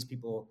that, and these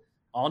people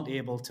aren't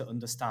able to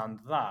understand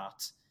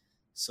that.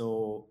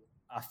 So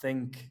I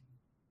think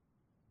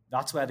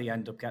that's where they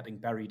end up getting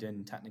buried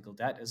in technical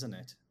debt, isn't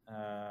it?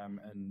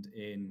 And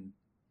in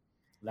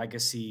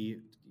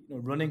legacy,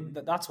 running.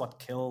 That's what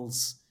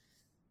kills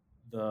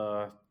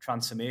the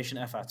transformation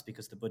efforts,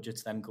 because the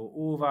budgets then go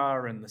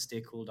over and the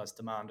stakeholders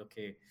demand,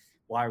 okay,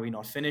 why are we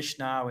not finished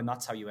now? And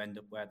that's how you end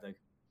up where they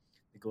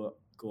go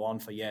on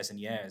for years and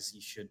years.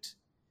 You should,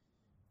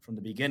 from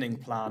the beginning,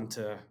 plan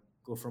to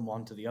go from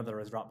one to the other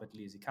as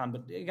rapidly as you can.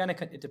 But again,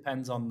 it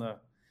depends on the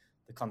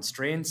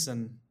constraints,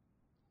 and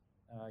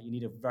you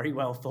need a very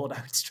well thought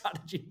out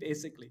strategy,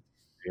 basically.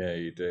 Yeah,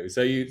 you do.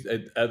 So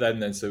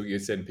so you're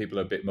saying people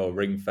are a bit more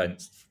ring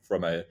fenced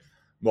from a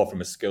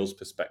skills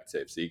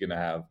perspective. So you're going to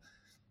have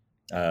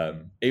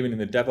even in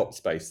the DevOps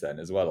space then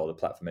as well, or the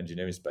platform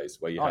engineering space,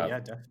 where you have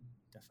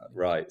Definitely.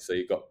 right. So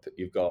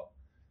you've got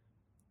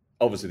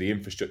obviously the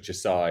infrastructure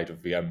side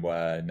of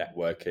VMware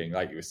networking,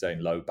 like you were saying,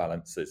 load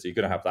balancers. So you're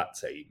going to have that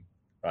team,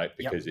 right?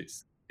 Because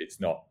it's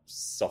not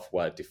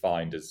software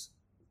defined as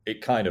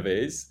it kind of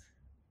is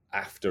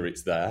after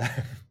it's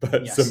there,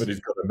 but somebody's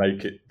got to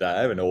make it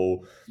there, and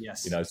all.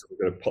 Yes. So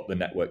we're going to put the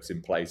networks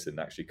in place and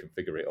actually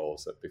configure it all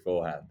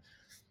beforehand,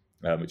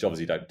 which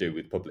obviously you don't do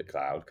with public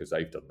cloud because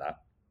they've done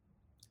that.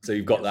 So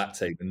you've got that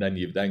team, and then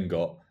you've then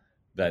got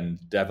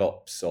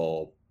DevOps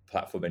or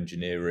platform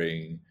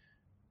engineering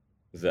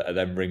that are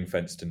then ring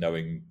fenced to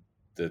knowing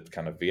the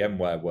kind of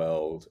VMware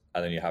world,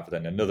 and then you have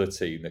then another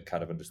team that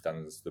kind of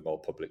understands the more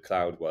public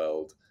cloud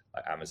world,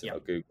 like Amazon or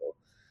Google.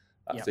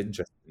 That's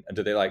interesting. And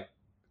do they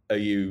are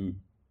you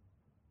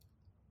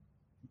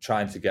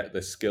trying to get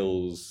the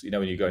skills,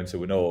 when you go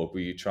into an org,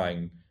 were you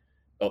trying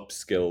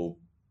upskill,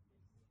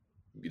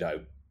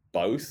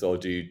 both, or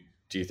do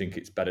you think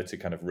it's better to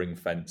kind of ring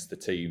fence the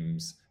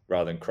teams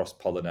rather than cross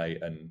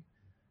pollinate and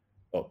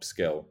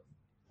upskill?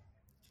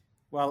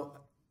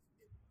 Well,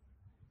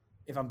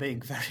 if I'm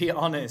being very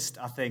honest,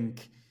 I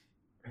think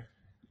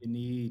you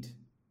need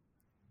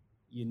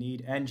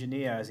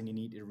engineers, and you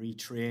need to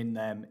retrain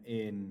them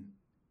in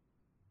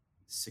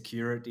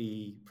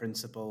security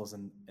principles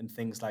and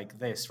things like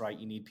this, right?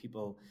 You need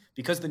people,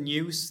 because the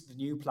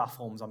new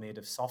platforms are made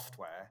of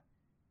software.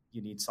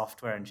 You need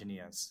software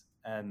engineers,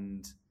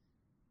 and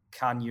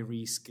can you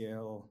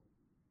reskill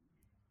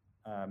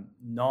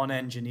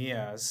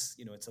non-engineers?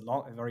 It's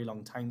a very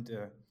long time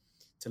to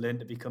learn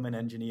to become an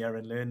engineer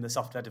and learn the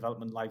software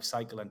development life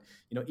cycle. And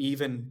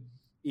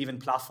even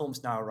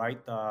platforms now,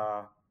 right?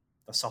 The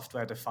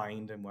software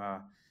defined, and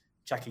we're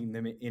checking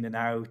them in and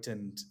out,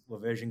 and we're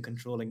version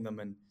controlling them.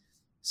 And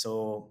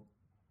so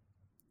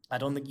I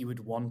don't think you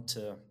would want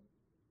to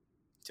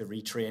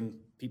retrain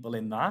people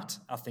in that.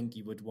 I think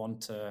you would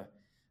want to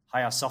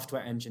hire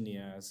software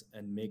engineers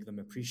and make them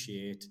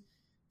appreciate,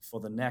 for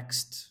the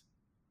next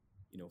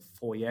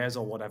 4 years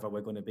or whatever,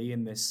 we're going to be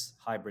in this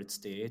hybrid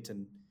state,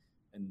 and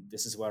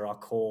this is where our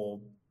core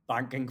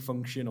banking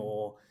function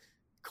or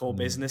core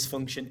business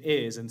function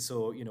is. And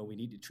so we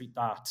need to treat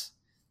that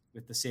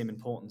with the same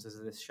importance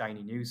as this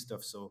shiny new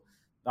stuff. So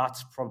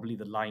that's probably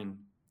the line,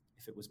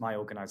 if it was my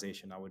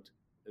organization, I would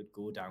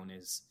go down,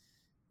 is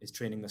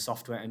training the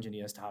software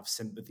engineers to have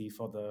sympathy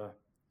for the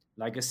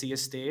legacy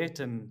estate,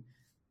 and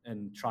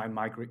try and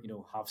migrate,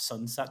 have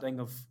sunsetting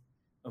of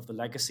the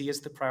legacy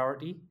as the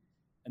priority.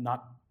 And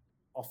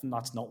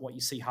that's not what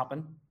you see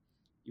happen.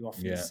 You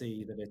often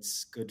see that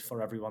it's good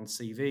for everyone's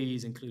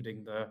CVs,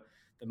 including the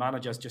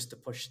managers, just to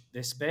push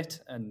this bit.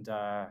 And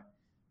of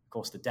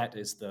course, the debt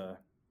is the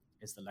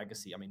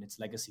legacy. I mean, it's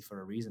legacy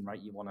for a reason,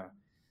 right? You want to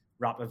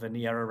wrap a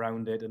veneer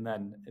around it and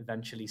then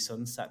eventually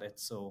sunset it.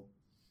 So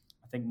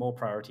I think more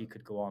priority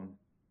could go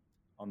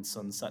on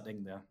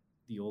sunsetting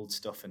the old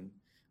stuff, and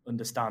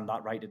understand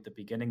that right at the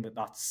beginning, that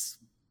that's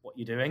what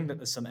you're doing, that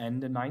there's some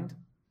end in mind.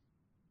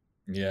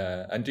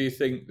 Yeah. And do you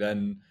think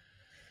then,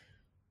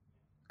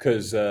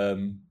 because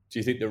do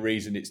you think the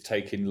reason it's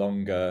taking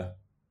longer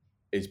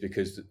is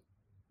because,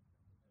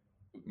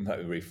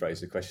 let me rephrase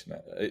the question,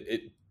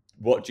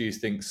 what do you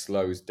think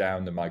slows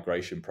down the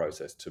migration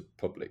process to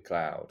public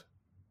cloud?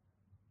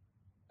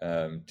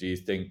 Do you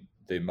think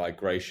the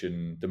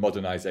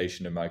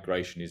modernization and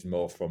migration is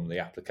more from the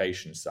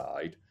application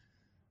side,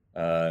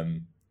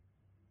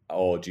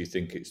 or do you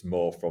think it's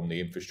more from the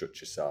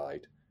infrastructure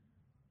side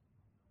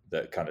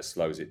that kind of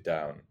slows it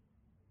down?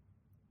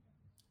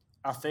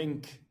 I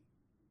think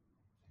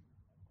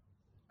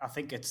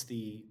it's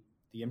the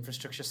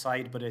infrastructure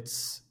side, but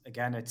it's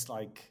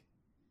like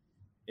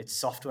it's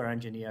software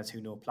engineers who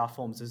know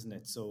platforms, isn't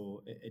it?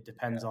 So it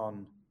depends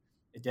on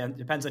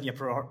depends on your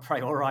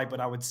priori.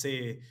 But I would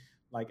say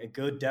like a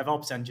good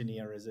DevOps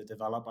engineer is a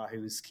developer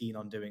who's keen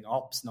on doing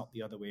ops, not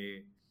the other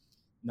way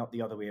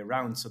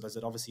around. So there's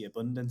an obviously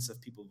abundance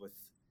of people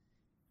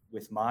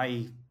with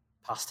my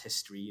past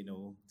history,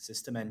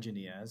 system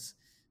engineers.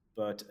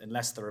 But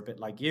unless they're a bit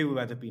like you,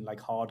 where they've been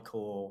like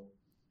hardcore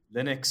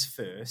Linux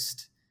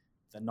first,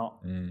 they're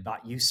not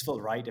that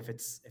useful, right? If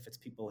it's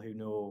people who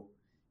know,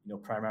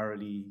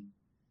 primarily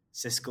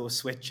Cisco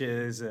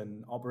switches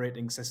and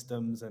operating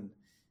systems and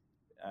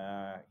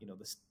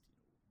this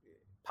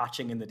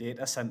patching in the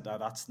data center,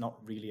 that's not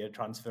really a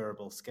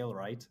transferable skill,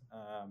 right?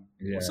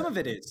 Well, some of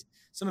it is,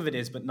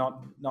 but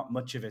not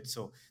much of it.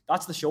 So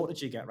that's the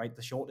shortage you get, right?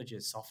 The shortage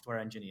is software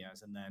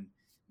engineers, and then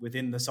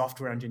within the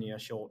software engineer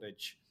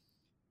shortage,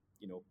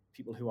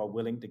 people who are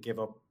willing to give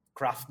up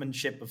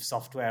craftsmanship of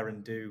software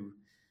and do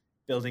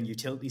building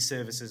utility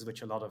services,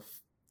 which a lot of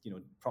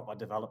proper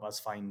developers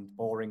find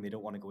boring. They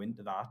don't want to go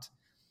into that.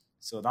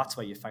 So that's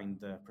where you find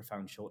the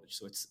profound shortage.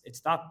 So it's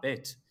that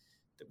bit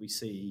that we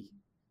see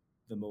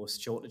the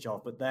most shortage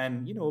of. But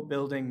then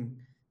building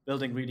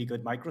really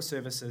good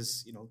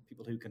microservices,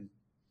 people who can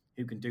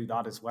do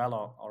that as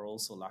well are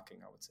also lacking,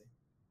 I would say.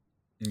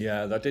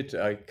 Yeah,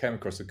 I came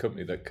across a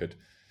company that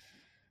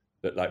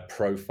like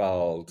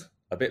profiled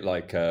a bit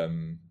like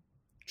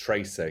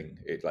tracing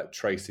it, like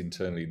trace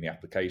internally in the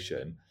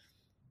application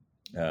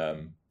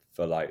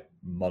for like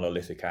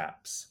monolithic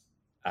apps,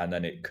 and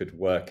then it could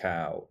work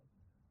out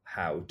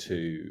how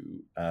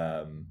to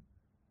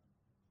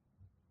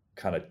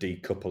kind of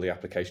decouple the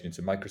application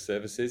into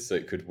microservices. So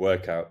it could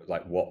work out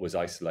like what was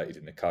isolated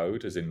in the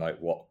code, as in like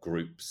what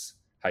groups,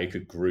 how you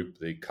could group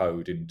the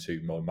code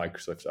into more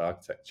microservice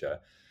architecture,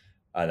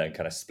 and then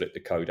kind of split the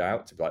code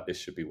out to be like, this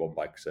should be one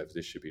microservice,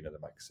 this should be another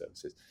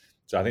microservices.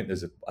 So I think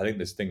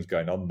there's things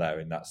going on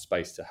there in that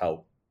space to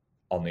help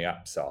on the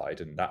app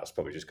side, and that's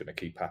probably just going to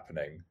keep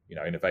happening.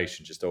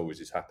 Innovation just always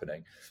is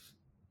happening.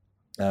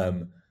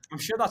 I'm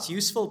sure that's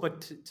useful,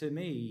 but to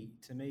me,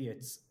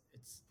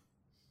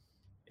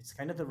 it's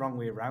kind of the wrong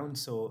way around.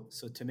 So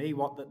to me,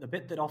 what the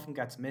bit that often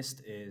gets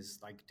missed is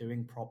like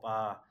doing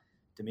proper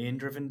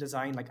domain-driven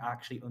design, like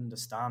actually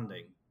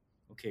understanding,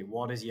 okay,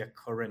 what is your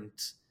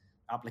current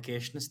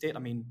application estate? I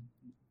mean,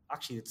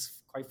 actually,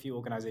 it's quite few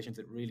organizations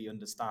that really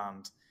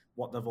understand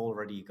what they've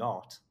already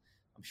got.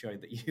 I'm sure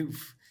that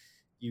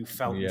you've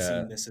felt and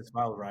seen this as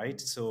well, right?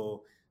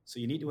 So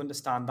you need to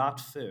understand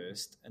that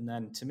first, and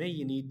then to me,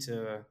 you need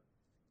to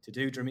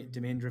do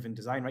domain-driven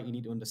design, right? You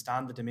need to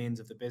understand the domains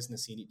of the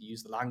business. You need to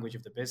use the language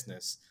of the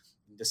business,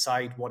 and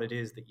decide what it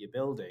is that you're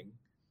building,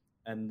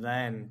 and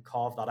then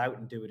carve that out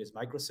and do it as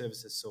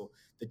microservices. So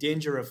the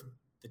danger of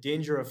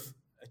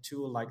a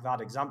tool like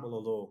that example,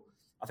 although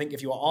I think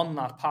if you are on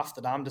that path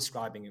that I'm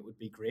describing, it would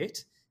be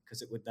great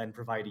because it would then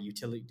provide a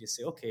utility to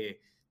say, okay,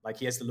 like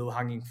here's the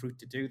low-hanging fruit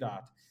to do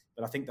that.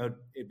 But I think that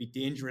it'd be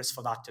dangerous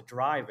for that to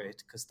drive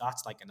it, because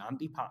that's like an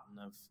anti-pattern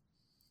of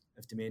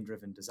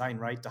domain-driven design,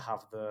 right? To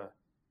have the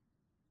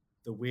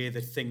way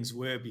that things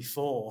were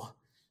before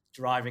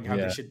driving how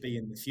they should be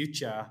in the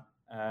future,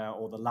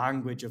 or the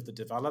language of the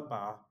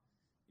developer.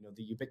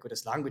 The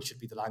ubiquitous language should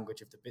be the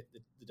language of the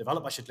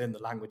developer should learn the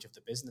language of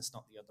the business,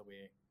 not the other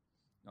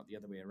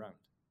way around.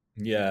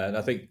 Yeah, and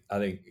I think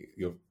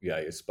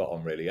you're spot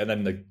on, really. And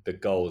then the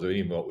goals, or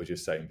even what we were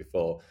just saying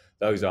before,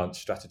 those aren't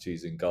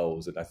strategies and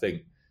goals. And I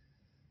think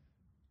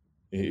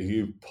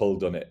you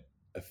pulled on it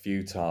a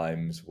few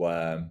times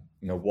where,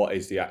 what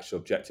is the actual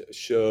objective?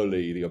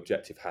 Surely the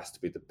objective has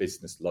to be the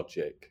business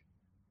logic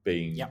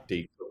being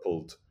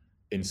decoupled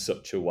in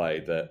such a way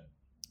that,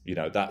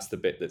 that's the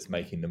bit that's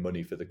making the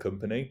money for the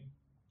company.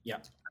 Yeah.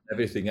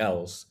 Everything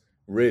else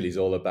really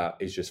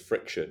is just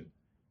friction,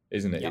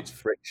 isn't it? Yeah. It's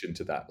friction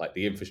to that. Like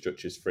the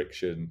infrastructure's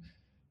friction,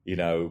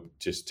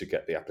 just to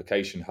get the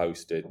application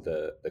hosted.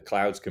 The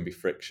clouds can be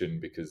friction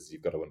because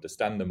you've got to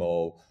understand them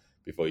all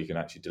before you can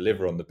actually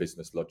deliver on the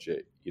business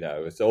logic.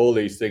 So all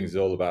these things is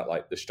all about,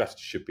 like, the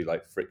strategy should be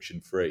like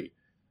friction free.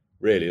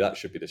 Really, that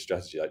should be the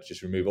strategy. Like,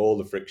 just remove all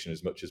the friction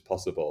as much as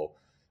possible,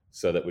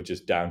 so that we're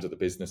just down to the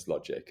business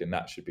logic, and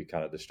that should be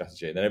kind of the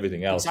strategy. And then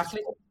everything else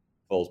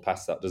falls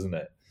past that, doesn't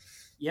it?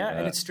 Yeah,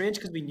 and it's strange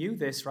because we knew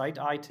this, right?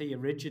 IT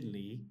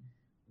originally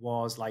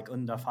was like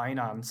under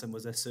finance and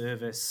was a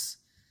service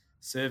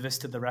to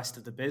the rest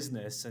of the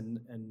business,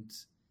 and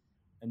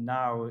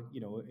now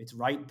it's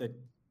right that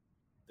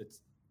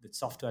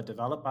software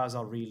developers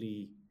are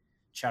really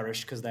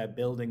cherished because they're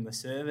building the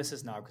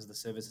services now, because the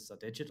services are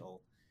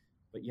digital.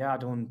 But yeah, I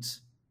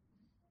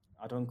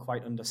don't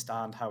quite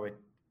understand how it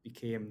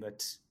became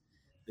that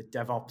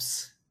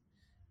DevOps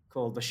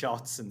called the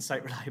shots and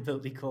site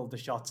reliability called the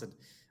shots, and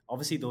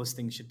obviously those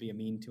things should be a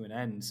mean to an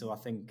end. So I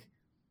think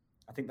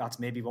that's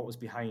maybe what was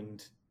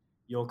behind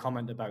your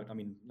comment about. I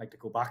mean, like to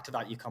go back to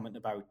that, your comment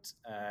about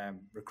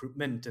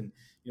recruitment, and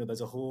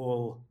there's a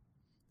whole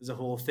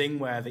thing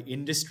where the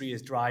industry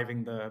is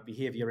driving the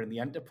behavior in the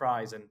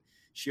enterprise, and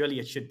surely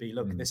it should be,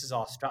 look, this is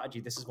our strategy,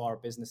 this is where our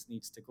business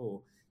needs to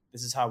go,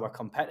 this is how we're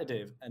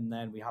competitive, and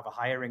then we have a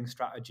hiring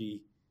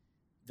strategy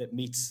that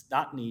meets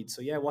that need.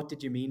 So yeah, what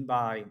did you mean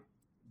by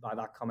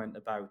that comment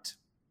about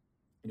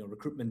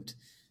recruitment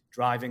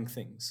driving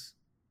things?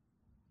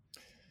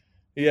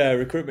 Yeah,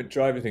 recruitment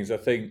driving things. I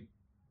think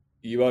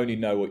you only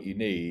know what you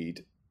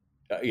need.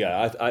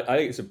 I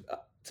think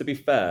to be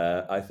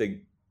fair, I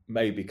think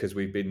maybe because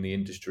we've been in the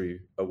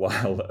industry a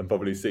while and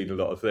probably seen a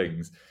lot of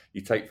things,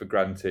 you take for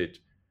granted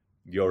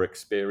your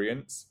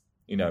experience,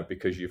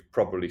 because you've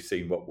probably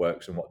seen what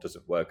works and what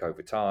doesn't work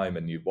over time,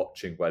 and you're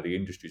watching where the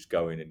industry's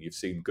going, and you've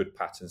seen good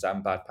patterns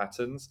and bad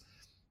patterns.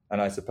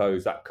 And I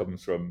suppose that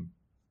comes from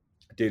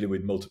dealing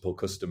with multiple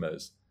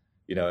customers,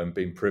 and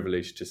being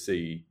privileged to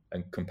see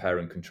and compare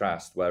and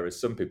contrast, whereas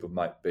some people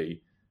might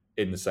be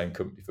in the same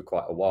company for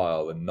quite a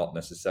while and not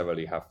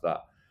necessarily have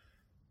that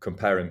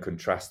compare and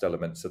contrast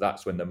element. So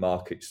that's when the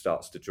market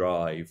starts to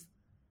drive,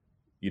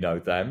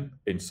 them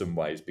in some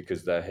ways,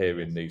 because they're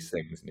hearing these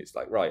things and it's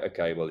like, right,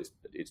 okay, well,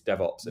 it's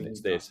DevOps and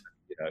it's this,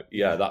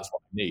 that's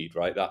what I need,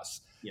 right?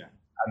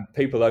 And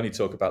people only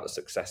talk about the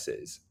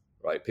successes,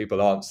 right?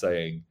 People aren't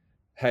saying,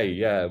 hey,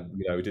 yeah,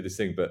 we did this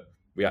thing, but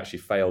we actually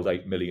failed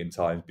 8 million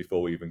times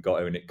before we even got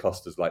here, and it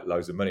cost us like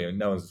loads of money. And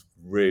no one's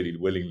really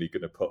willingly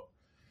going to put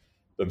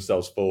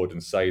themselves forward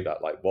and say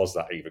that, like, was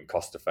that even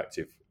cost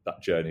effective,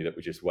 that journey that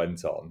we just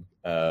went on?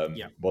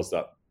 Was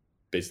that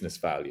business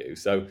value?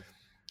 So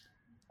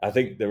I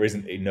think there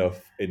isn't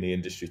enough in the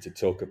industry to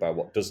talk about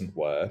what doesn't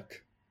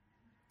work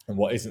and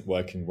what isn't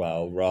working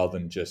well, rather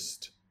than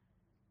just,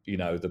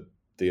 the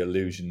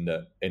illusion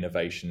that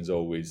innovation is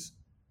always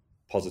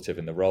positive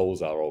and the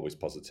roles are always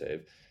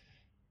positive.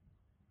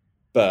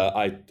 But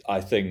I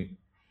think,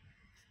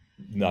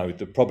 no,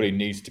 there probably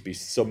needs to be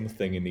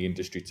something in the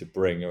industry to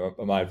bring.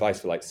 My advice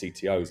for like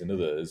CTOs and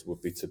others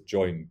would be to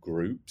join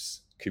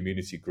groups,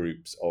 community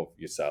groups of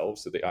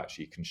yourselves, so that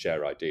actually can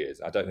share ideas.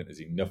 I don't think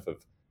there's enough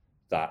of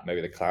that. Maybe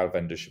the cloud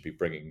vendors should be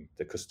bringing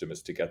the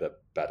customers together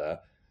better,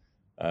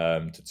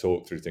 to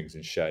talk through things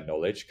and share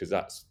knowledge, because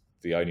that's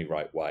the only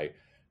right way.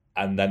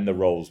 And then the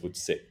roles would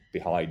sit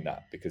behind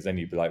that, because then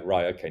you'd be like,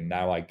 right, okay,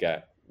 now I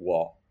get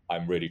what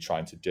I'm really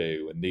trying to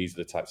do, and these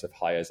are the types of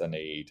hires I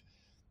need,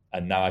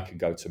 and now I can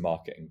go to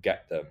market and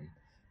get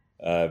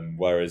them.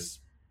 Whereas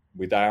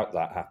without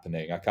that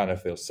happening, I kind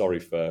of feel sorry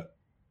for,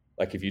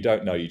 like, if you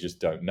don't know, you just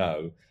don't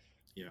know.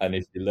 Yeah. And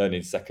if you're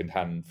learning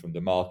secondhand from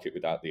the market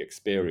without the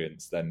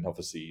experience, then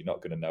obviously you're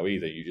not going to know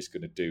either. You're just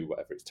going to do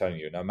whatever it's telling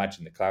you. And I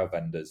imagine the cloud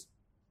vendors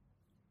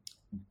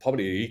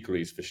probably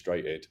equally as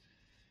frustrated,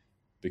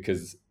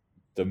 because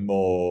the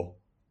more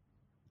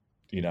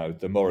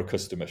a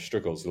customer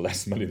struggles, the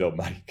less money they'll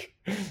make,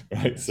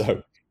 right?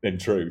 So in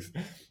truth,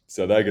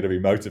 so they're going to be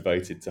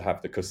motivated to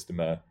have the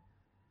customer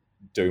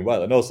doing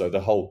well. And also the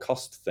whole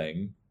cost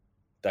thing,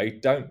 they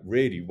don't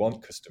really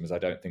want customers, I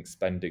don't think,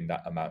 spending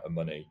that amount of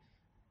money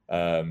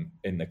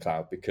in the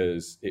cloud,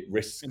 because it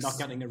risks not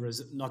getting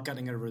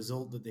a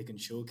result that they can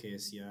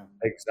showcase. Yeah,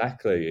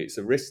 exactly. It's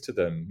a risk to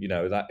them,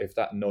 that if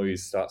that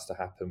noise starts to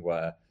happen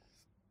where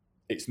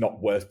it's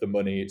not worth the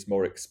money, it's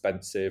more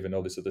expensive and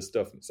all this other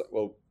stuff. And it's like,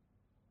 well,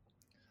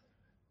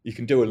 you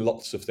can do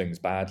lots of things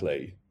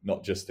badly,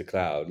 not just the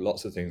cloud.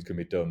 Lots of things can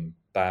be done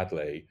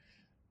badly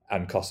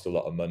and cost a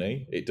lot of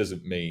money. It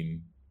doesn't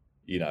mean,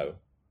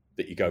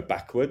 that you go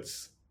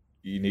backwards.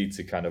 You need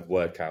to kind of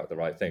work out the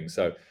right thing.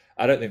 So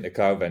I don't think the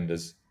cloud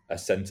vendors are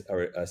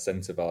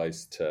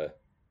incentivized to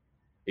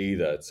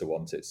either to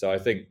want it. So I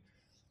think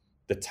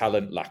the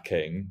talent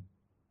lacking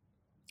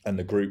and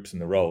the groups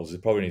and the roles,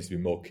 there probably needs to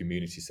be more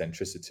community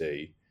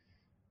centricity.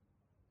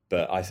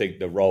 But I think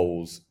the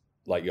roles,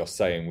 like you're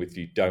saying,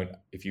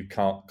 if you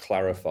can't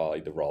clarify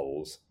the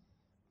roles,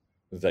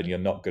 then you're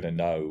not going to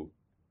know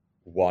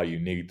why you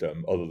need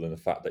them, other than the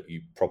fact that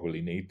you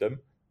probably need them.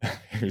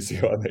 You see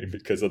what I mean?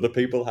 Because other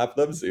people have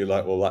them. So you're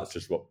like, well, that's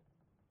just what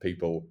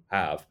people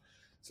have.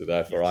 So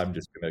therefore, I'm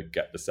just going to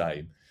get the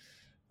same.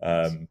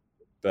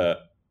 But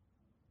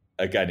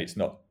again, it's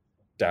not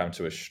down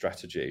to a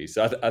strategy.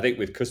 So I think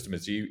with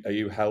customers, do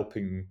you help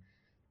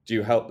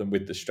them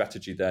with the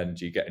strategy then?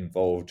 Do you get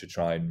involved to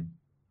try and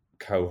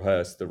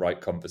coerce the right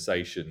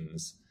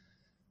conversations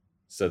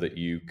so that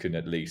you can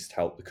at least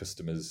help the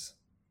customers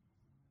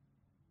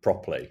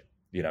properly,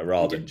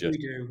 rather than just...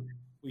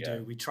 We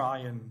do. We try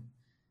and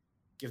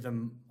give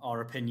them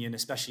our opinion,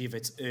 especially if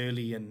it's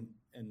early and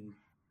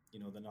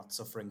they're not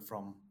suffering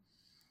from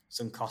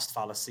some cost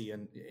fallacy.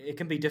 And it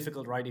can be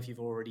difficult, right? If you've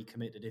already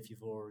committed, if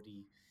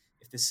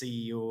the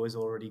CEO has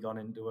already gone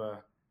into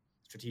a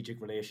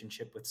strategic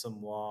relationship with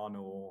someone,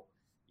 or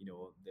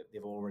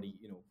they've already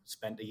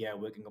spent a year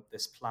working up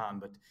this plan.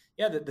 But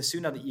yeah, the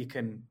sooner that you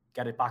can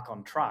get it back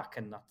on track,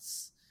 and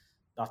that's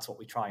that's what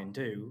we try and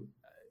do.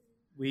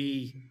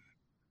 We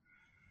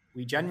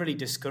generally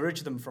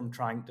discourage them from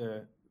trying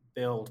to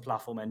build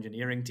platform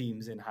engineering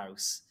teams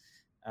in-house.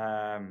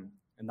 And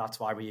that's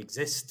why we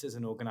exist as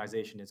an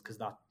organization, is because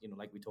that,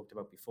 like we talked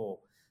about before,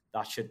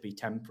 that should be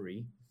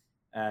temporary.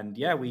 And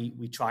yeah,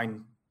 we try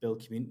and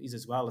build communities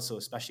as well. So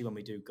especially when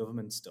we do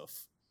government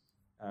stuff,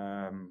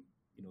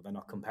 they're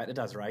not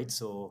competitors, right?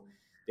 So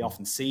they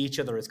often see each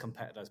other as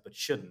competitors, but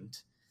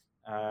shouldn't.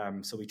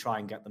 So we try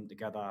and get them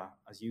together,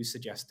 as you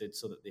suggested,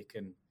 so that they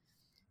can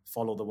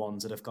follow the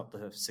ones that have got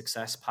the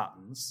success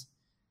patterns.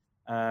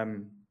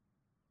 And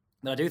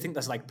I do think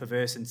there's like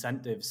perverse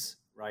incentives,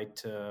 right?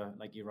 To,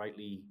 like you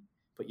rightly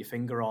put your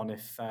finger on,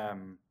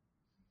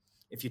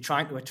 if you're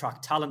trying to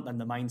attract talent, then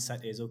the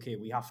mindset is, okay,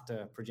 we have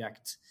to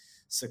project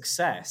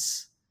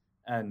success,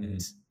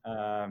 and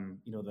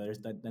there's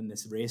then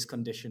this race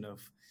condition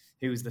of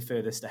who's the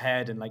furthest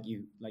ahead, and like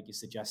you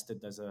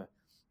suggested, there's a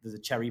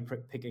cherry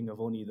picking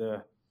of only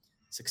the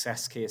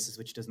success cases,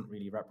 which doesn't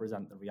really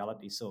represent the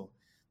reality. So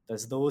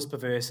there's those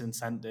perverse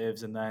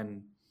incentives, and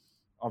then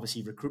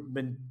obviously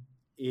recruitment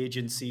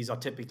agencies are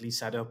typically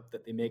set up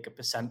that they make a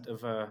percent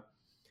of a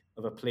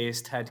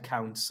placed head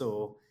count.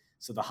 So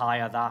the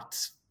higher that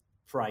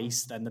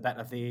price, then the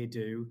better they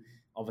do.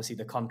 Obviously,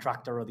 the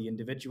contractor or the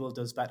individual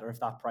does better if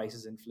that price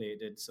is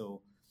inflated.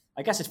 So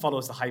I guess it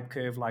follows the hype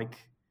curve like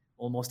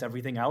almost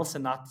everything else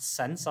in that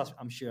sense,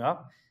 I'm sure.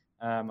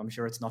 I'm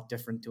sure it's not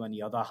different to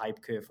any other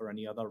hype curve or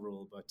any other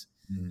rule, but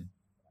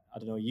I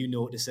don't know, you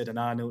notice it and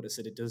I notice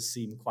it. It does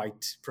seem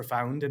quite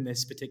profound in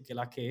this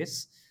particular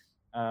case.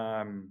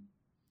 But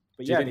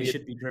yeah, they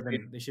should be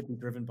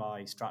driven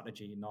by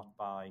strategy, not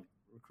by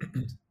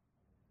recruitment.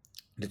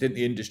 Do you think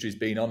the industry's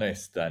been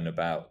honest then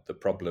about the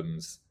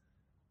problems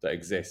that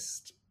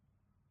exist?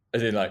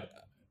 As in, like,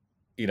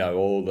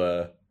 all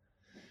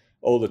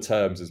the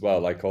terms as well,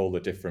 like all the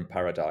different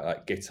paradigms,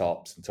 like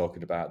GitOps and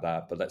talking about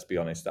that. But let's be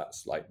honest,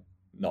 that's like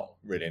not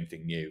really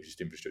anything new, just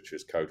infrastructure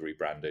as code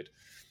rebranded.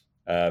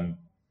 But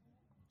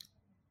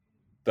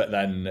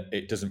then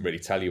it doesn't really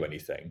tell you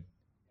anything.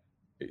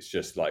 It's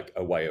just like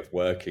a way of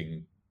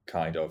working,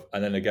 kind of.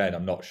 And then again,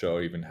 I'm not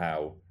sure even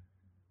how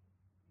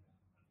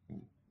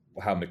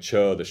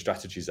mature the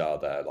strategies are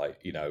there.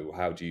 Like,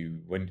 how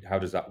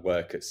does that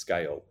work at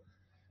scale?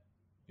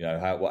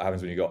 What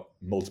happens when you've got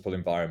multiple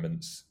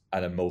environments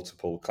and then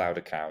multiple cloud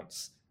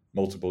accounts,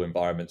 multiple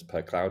environments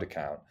per cloud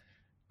account?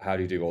 How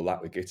do you do all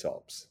that with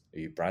GitOps? Are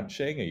you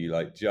branching? Are you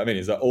like, do you know what I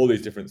mean? Is that all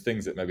these different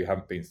things that maybe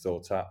haven't been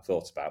thought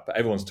about, but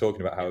everyone's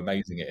talking about how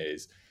amazing it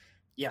is.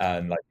 Yeah.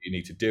 And like, you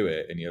need to do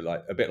it. And you're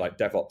like, a bit like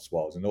DevOps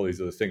was and all these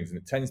other things. And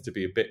it tends to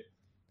be a bit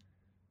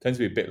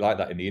like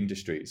that in the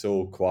industry. It's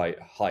all quite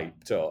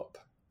hyped up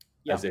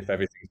as if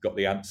everything's got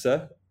the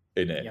answer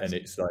in it. Yes. And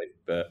it's like,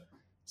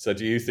 so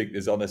do you think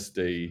there's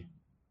honesty,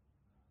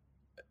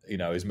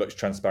 as much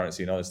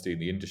transparency and honesty in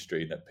the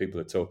industry, and that people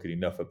are talking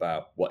enough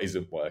about what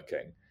isn't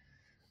working?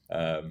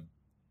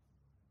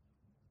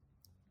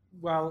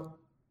 Well,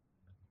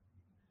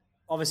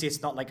 obviously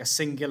it's not like a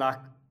singular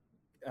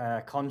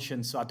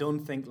conscience, so I don't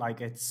think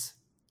like it's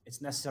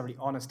necessarily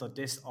honest or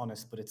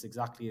dishonest, but it's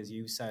exactly as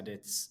you said.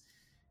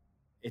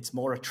 It's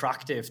more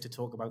attractive to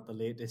talk about the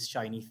latest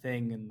shiny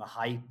thing and the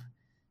hype.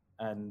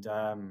 And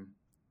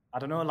I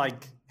don't know,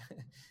 like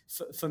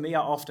for me,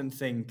 I often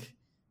think,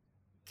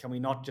 can we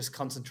not just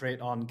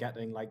concentrate on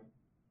getting like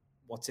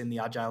what's in the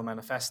Agile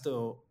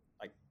Manifesto,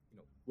 like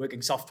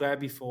working software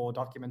before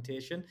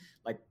documentation?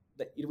 Like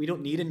we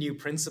don't need a new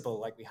principle.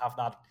 Like we have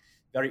that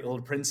very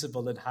old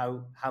principle, and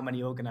how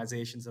many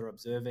organizations are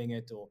observing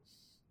it, or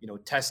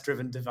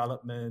test-driven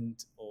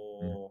development,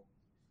 or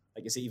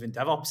like you say, even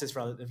DevOps is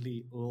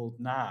relatively old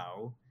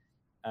now.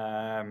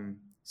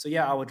 So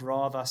yeah, I would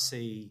rather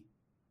see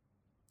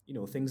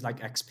things like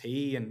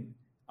XP, and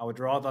I would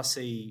rather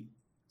see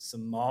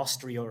some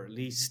mastery, or at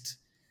least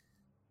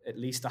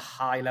a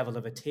high level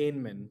of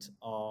attainment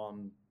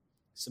on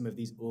some of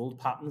these old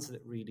patterns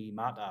that really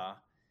matter,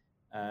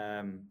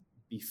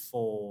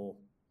 before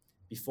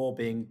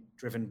being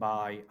driven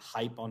by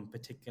hype on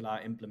particular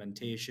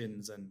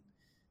implementations.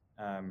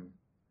 And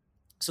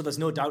so there's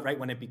no doubt, right,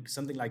 when it be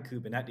something like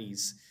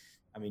Kubernetes,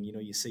 I mean,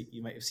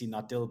 you might have seen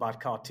that Dilbert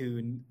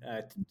cartoon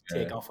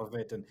take off of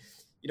it, and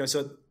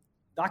so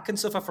that can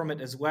suffer from it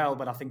as well.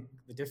 But I think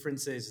the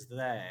difference is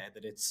there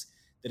that it's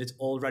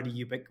already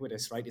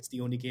ubiquitous, right? It's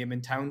the only game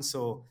in town.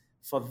 So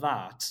for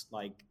that,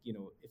 like,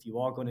 if you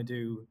are going to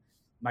do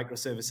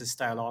microservices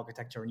style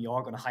architecture and you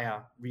are going to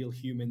hire real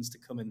humans to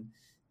come and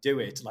do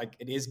it, like,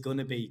 it is going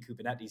to be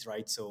Kubernetes,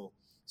 right? So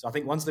I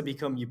think once they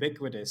become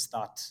ubiquitous,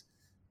 that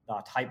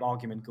hype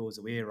argument goes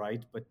away,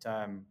 right? But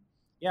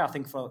yeah, I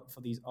think for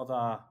these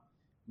other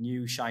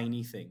new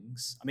shiny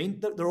things, I mean,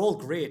 they're all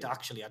great,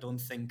 actually. I don't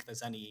think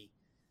there's any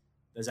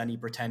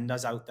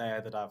pretenders out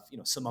there that have,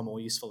 some are more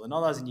useful than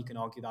others, and you can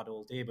argue that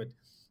all day.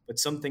 But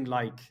something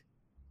like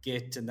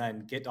Git and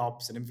then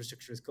GitOps and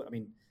infrastructure as code, I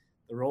mean,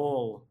 they're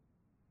all,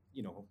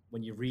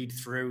 when you read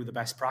through the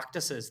best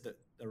practices, that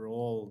they're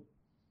all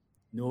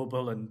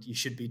noble and you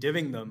should be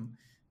doing them.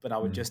 But I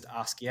would just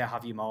ask,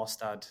 have you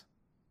mastered,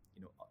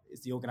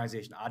 is the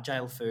organization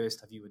agile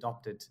first? Have you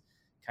adopted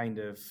kind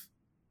of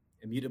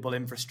immutable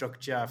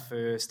infrastructure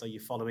first? Are you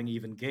following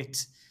even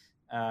Git?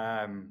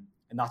 And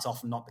that's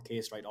often not the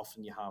case, right?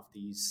 Often you have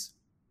these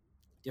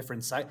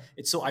different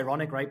it's so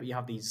ironic, right? But you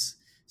have these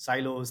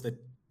silos that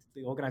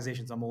the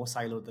organizations are more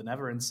siloed than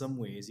ever in some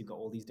ways. You've got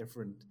all these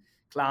different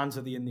clans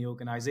within the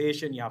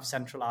organization. You have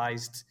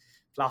centralized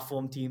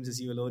platform teams,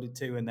 as you alluded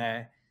to, and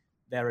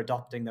they're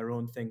adopting their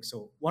own thing.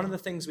 So one of the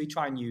things we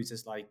try and use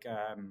is like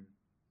a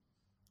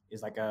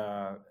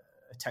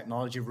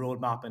technology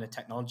roadmap and a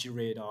technology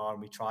radar,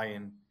 and we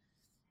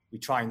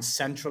try and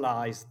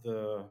centralize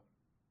the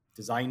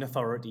design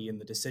authority and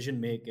the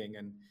decision making,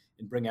 and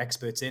bring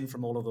experts in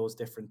from all of those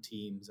different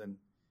teams. And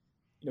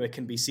it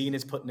can be seen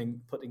as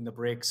putting the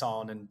brakes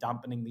on and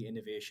dampening the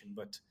innovation,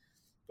 but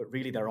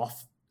really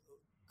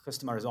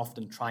customer is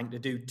often trying to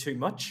do too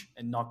much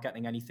and not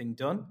getting anything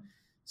done.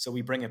 So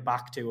we bring it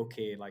back to,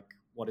 okay, like,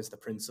 what is the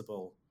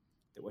principle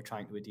that we're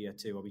trying to adhere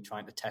to? Are we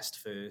trying to test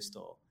first,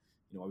 or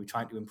are we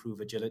trying to improve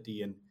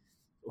agility? And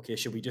okay,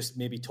 should we just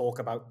maybe talk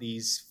about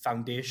these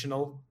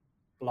foundational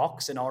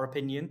blocks, in our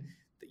opinion,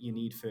 that you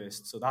need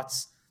first? So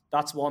that's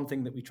one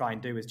thing that we try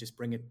and do, is just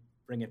bring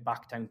it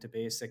back down to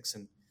basics.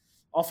 And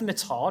often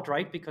it's hard,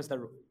 right? Because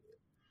they're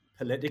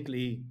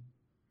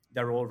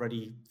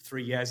already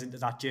 3 years into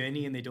that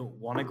journey and they don't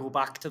want to go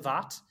back to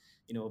that,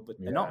 but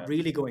they're not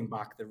really going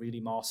back. They're really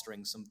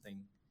mastering something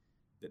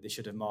that they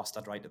should have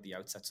mastered right at the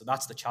outset. So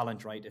that's the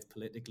challenge, right? If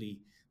politically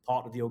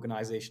part of the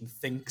organization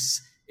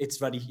thinks it's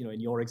ready, in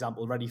your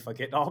example, ready for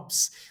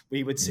GitOps,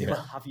 we would say,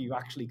 well, have you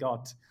actually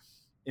got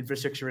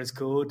infrastructure as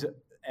code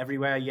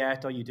everywhere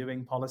yet? Are you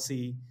doing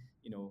policy?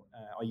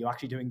 Are you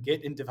actually doing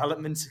Git in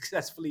development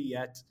successfully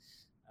yet?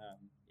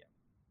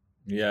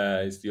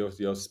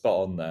 You're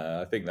spot on there.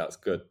 I think that's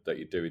good that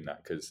you're doing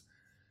that, because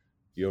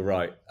you're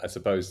right. I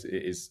suppose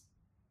it is.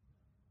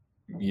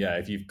 Yeah,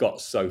 if you've got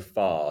so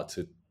far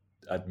to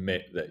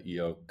admit that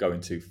you're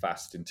going too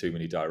fast in too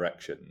many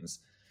directions,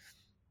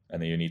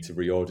 and then you need to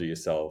reorder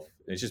yourself,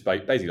 it's just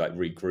basically like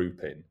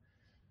regrouping.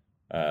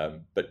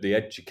 But the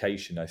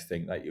education, I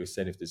think, like you were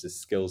saying, if there's a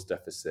skills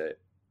deficit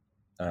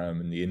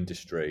in the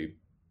industry,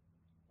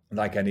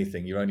 like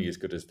anything, you're only as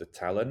good as the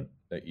talent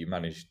that you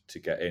manage to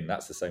get in.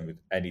 That's the same with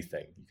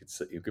anything.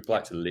 You could apply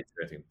it to literally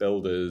anything,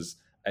 builders,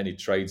 any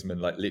tradesman,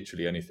 like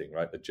literally anything,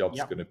 right? The job's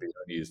going to be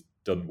only as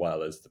done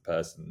well as the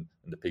person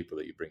and the people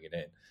that you're bringing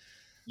in.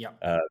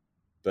 Yeah.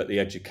 But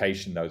the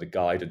education, though, the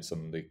guidance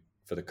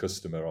for the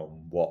customer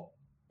on what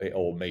it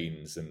all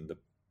means, and the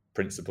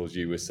principles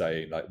you were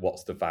saying, like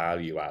what's the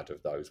value add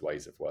of those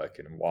ways of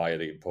working and why are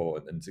they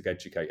important, and to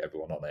educate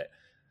everyone on it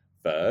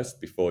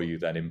first before you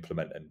then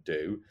implement and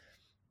do.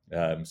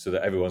 So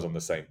that everyone's on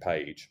the same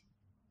page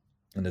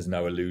and there's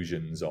no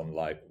illusions on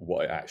like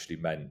what it actually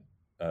meant.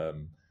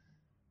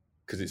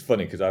 Because it's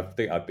funny, because I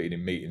think I've been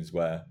in meetings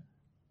where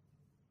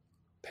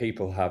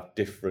people have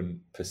different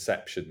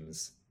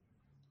perceptions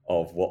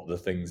of what the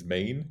things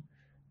mean,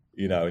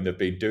 and they've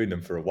been doing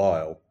them for a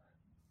while.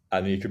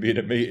 And you can be in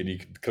a meeting, you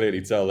can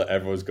clearly tell that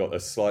everyone's got a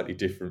slightly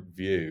different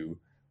view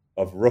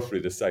of roughly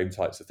the same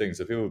types of things.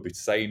 So people will be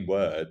saying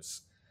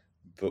words,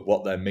 but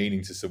what they're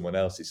meaning to someone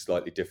else is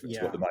slightly different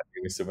to what they might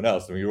be with someone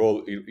else. I mean,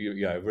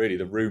 really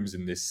the room's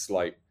in this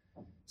slight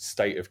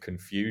state of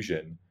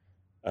confusion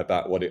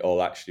about what it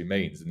all actually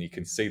means. And you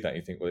can see that and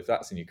you think, well, if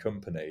that's in your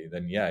company,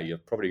 then you're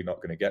probably not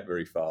going to get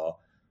very far,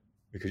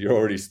 because you're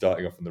already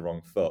starting off on the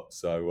wrong foot.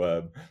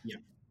 So,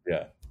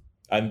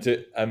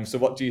 And so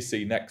what do you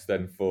see next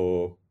then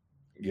for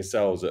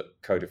yourselves at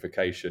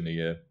Codification? Are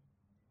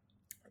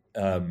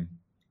you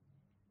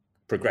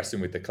progressing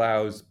with the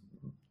clouds,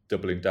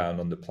 doubling down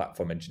on the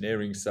platform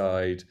engineering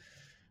side,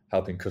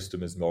 helping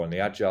customers more on the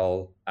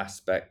agile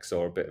aspects,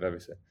 or a bit of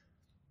everything?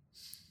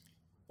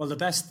 Well, the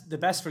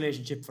best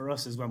relationship for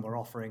us is when we're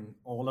offering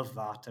all of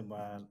that and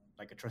we're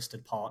like a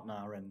trusted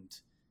partner, and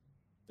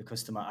the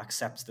customer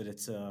accepts that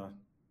it's a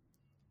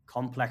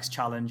complex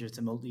challenge, it's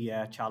a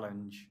multi-year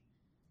challenge.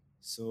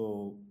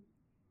 So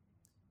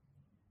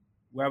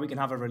where we can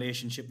have a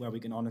relationship where we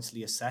can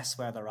honestly assess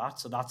where they're at.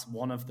 So that's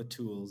one of the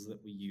tools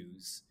that we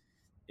use,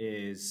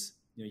 is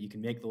you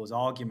can make those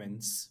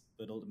arguments,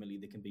 but ultimately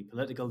they can be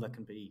political. There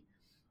can be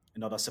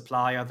another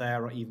supplier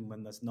there, or even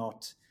when there's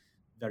not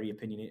very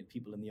opinionated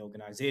people in the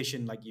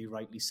organization, like you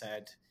rightly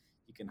said,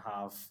 you can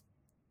have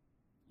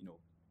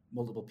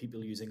multiple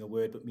people using a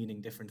word but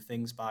meaning different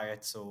things by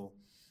it. So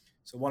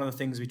one of the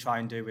things we try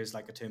and do is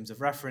like a terms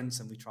of reference,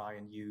 and we try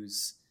and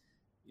use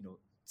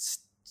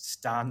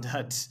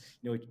standard,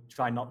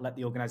 try not let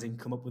the organization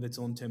come up with its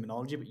own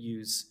terminology, but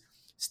use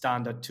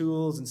standard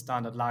tools and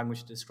standard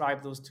language to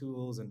describe those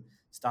tools, and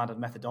standard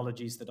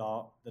methodologies that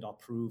are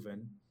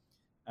proven.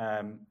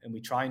 And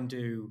we try and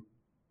do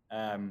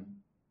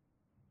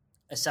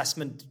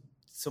assessment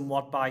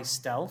somewhat by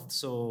stealth.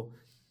 So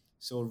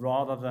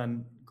rather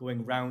than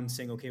going around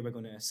saying, okay, we're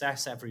going to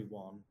assess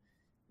everyone,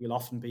 we'll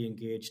often be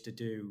engaged to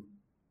do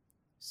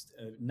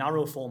a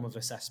narrow form of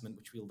assessment,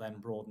 which we'll then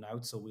broaden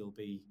out. So we'll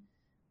be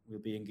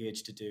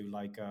engaged to do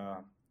like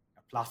a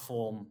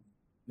platform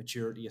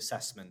maturity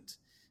assessment,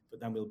 but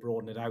then we'll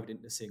broaden it out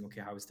into saying,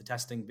 okay, how is the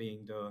testing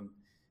being done?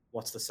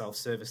 What's the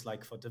self-service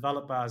like for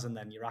developers? And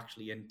then you're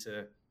actually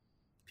into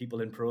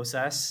people in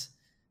process.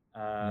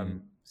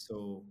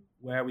 So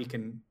where we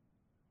can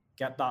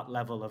get that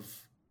level of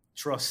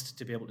trust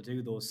to be able to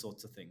do those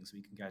sorts of things,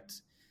 we can get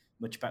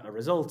much better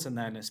results. And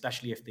then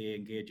especially if they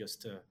engage us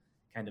to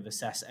kind of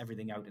assess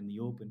everything out in the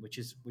open, which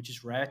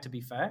is rare, to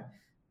be fair,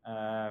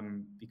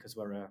 because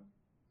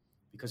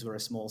we're a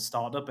small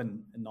startup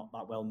and not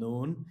that well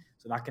known.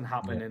 So that can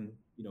happen. And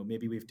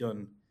maybe we've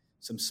done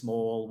some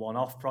small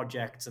one-off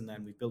projects, and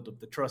then we've built up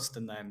the trust,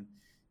 and then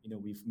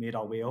we've made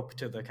our way up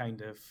to the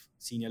kind of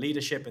senior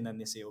leadership, and then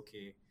they say,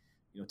 okay,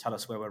 tell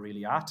us where we're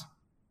really at.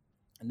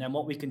 And then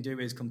what we can do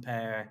is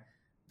compare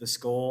the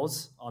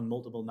scores on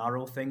multiple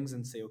narrow things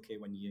and say, okay,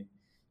 when you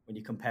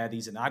compare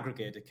these in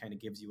aggregate, it kind of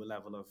gives you a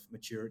level of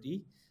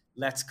maturity.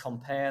 Let's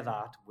compare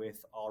that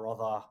with our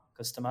other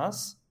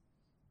customers.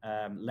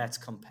 Let's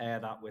compare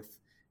that with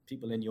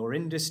people in your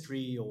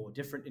industry or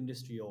different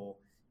industry or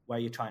where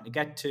you're trying to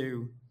get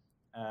to.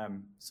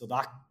 So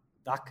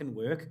that can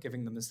work,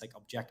 giving them this like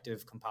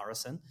objective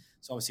comparison.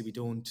 So obviously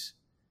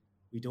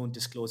we don't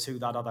disclose who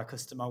that other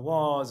customer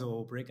was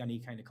or break any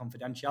kind of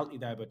confidentiality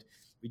there, but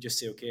we just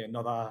say, okay,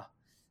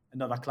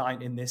 another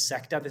client in this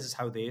sector, this is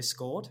how they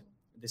scored.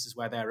 This is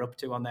where they're up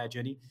to on their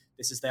journey.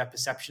 This is their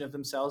perception of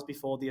themselves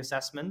before the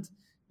assessment.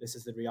 This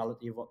is the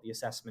reality of what the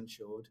assessment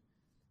showed.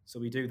 So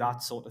we do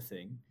that sort of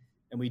thing.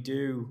 And we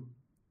do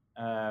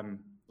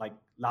like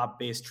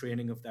lab-based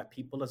training of their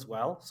people as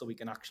well. So we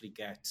can actually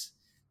get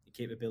the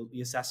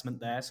capability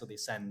assessment there. So they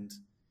send,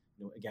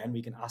 again,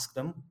 we can ask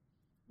them,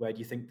 where do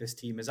you think this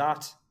team is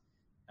at?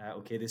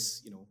 Okay,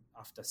 this,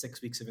 after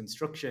 6 weeks of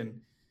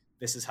instruction,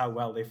 this is how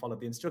well they followed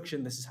the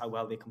instruction. This is how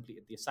well they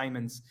completed the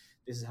assignments.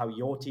 This is how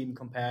your team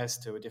compares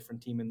to a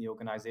different team in the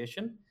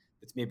organization.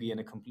 It's maybe in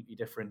a completely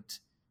different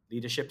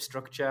leadership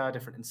structure,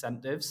 different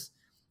incentives.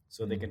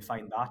 So they can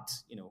find that,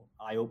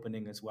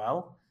 eye-opening as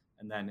well.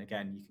 And then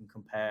again, you can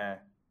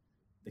compare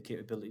the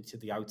capability to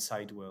the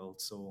outside world.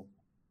 So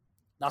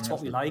that's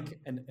what we like.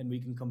 And we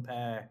can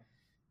compare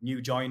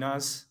new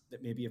joiners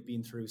that maybe have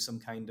been through some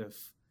kind of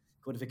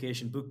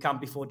codification bootcamp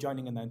before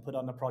joining and then put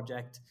on a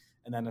project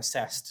and then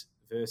assessed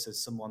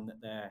versus someone that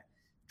they're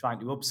trying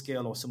to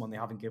upskill or someone they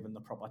haven't given the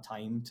proper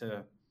time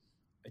to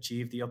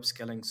achieve the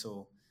upskilling.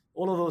 So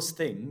all of those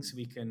things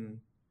we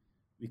can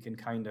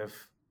kind of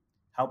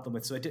help them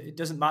with. So it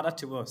doesn't matter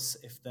to us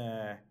if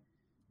they're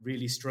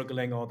really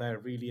struggling or they're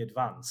really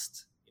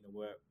advanced.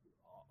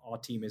 Our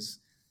team is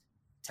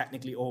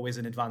technically always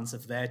in advance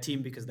of their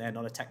team because they're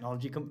not a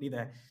technology company.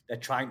 They're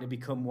trying to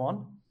become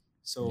one.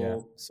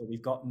 So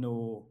we've got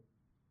no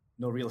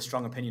real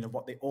strong opinion of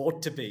what they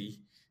ought to be.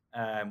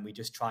 We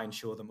just try and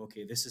show them,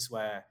 okay, this is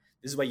where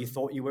you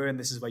thought you were, and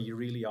this is where you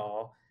really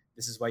are.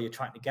 This is where you're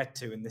trying to get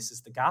to, and this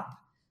is the gap.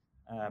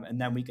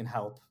 And then we can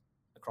help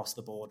across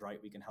the board, right?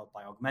 We can help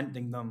by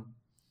augmenting them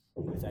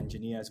with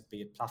engineers,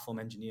 be it platform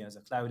engineers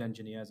or cloud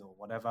engineers or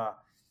whatever.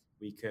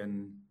 We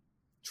can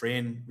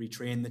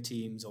retrain the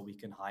teams, or we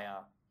can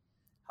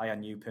hire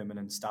new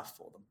permanent staff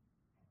for them.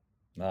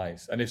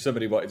 Nice. And if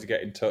somebody wanted to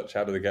get in touch,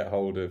 how do they get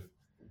hold of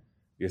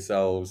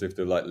yourselves? If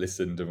they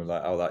listened and were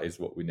like, oh, that is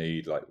what we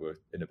need, like we're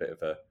in a bit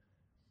of a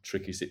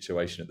tricky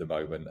situation at the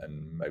moment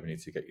and maybe need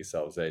to get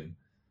yourselves in.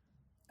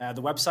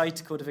 The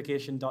website,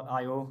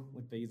 codification.io,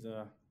 would be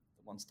the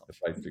one-stop the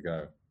place to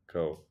go.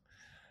 Cool.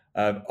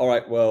 All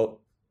right.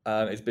 Well,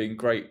 it's been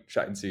great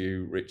chatting to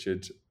you,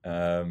 Richard.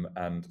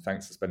 And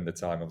thanks for spending the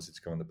time, obviously,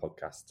 to come on the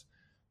podcast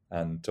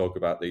and talk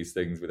about these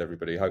things with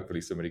everybody. Hopefully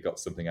somebody got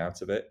something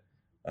out of it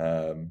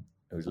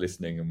who's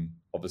listening. And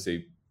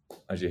obviously,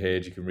 as you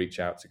heard, you can reach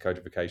out to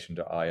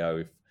codification.io.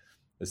 If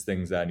there's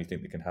things there and you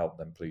think they can help,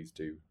 then please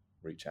do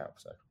reach out.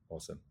 So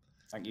awesome.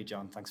 Thank you,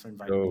 John. Thanks for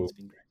inviting me. It's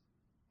been great.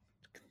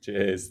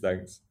 Cheers.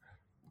 Thanks.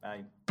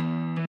 Bye.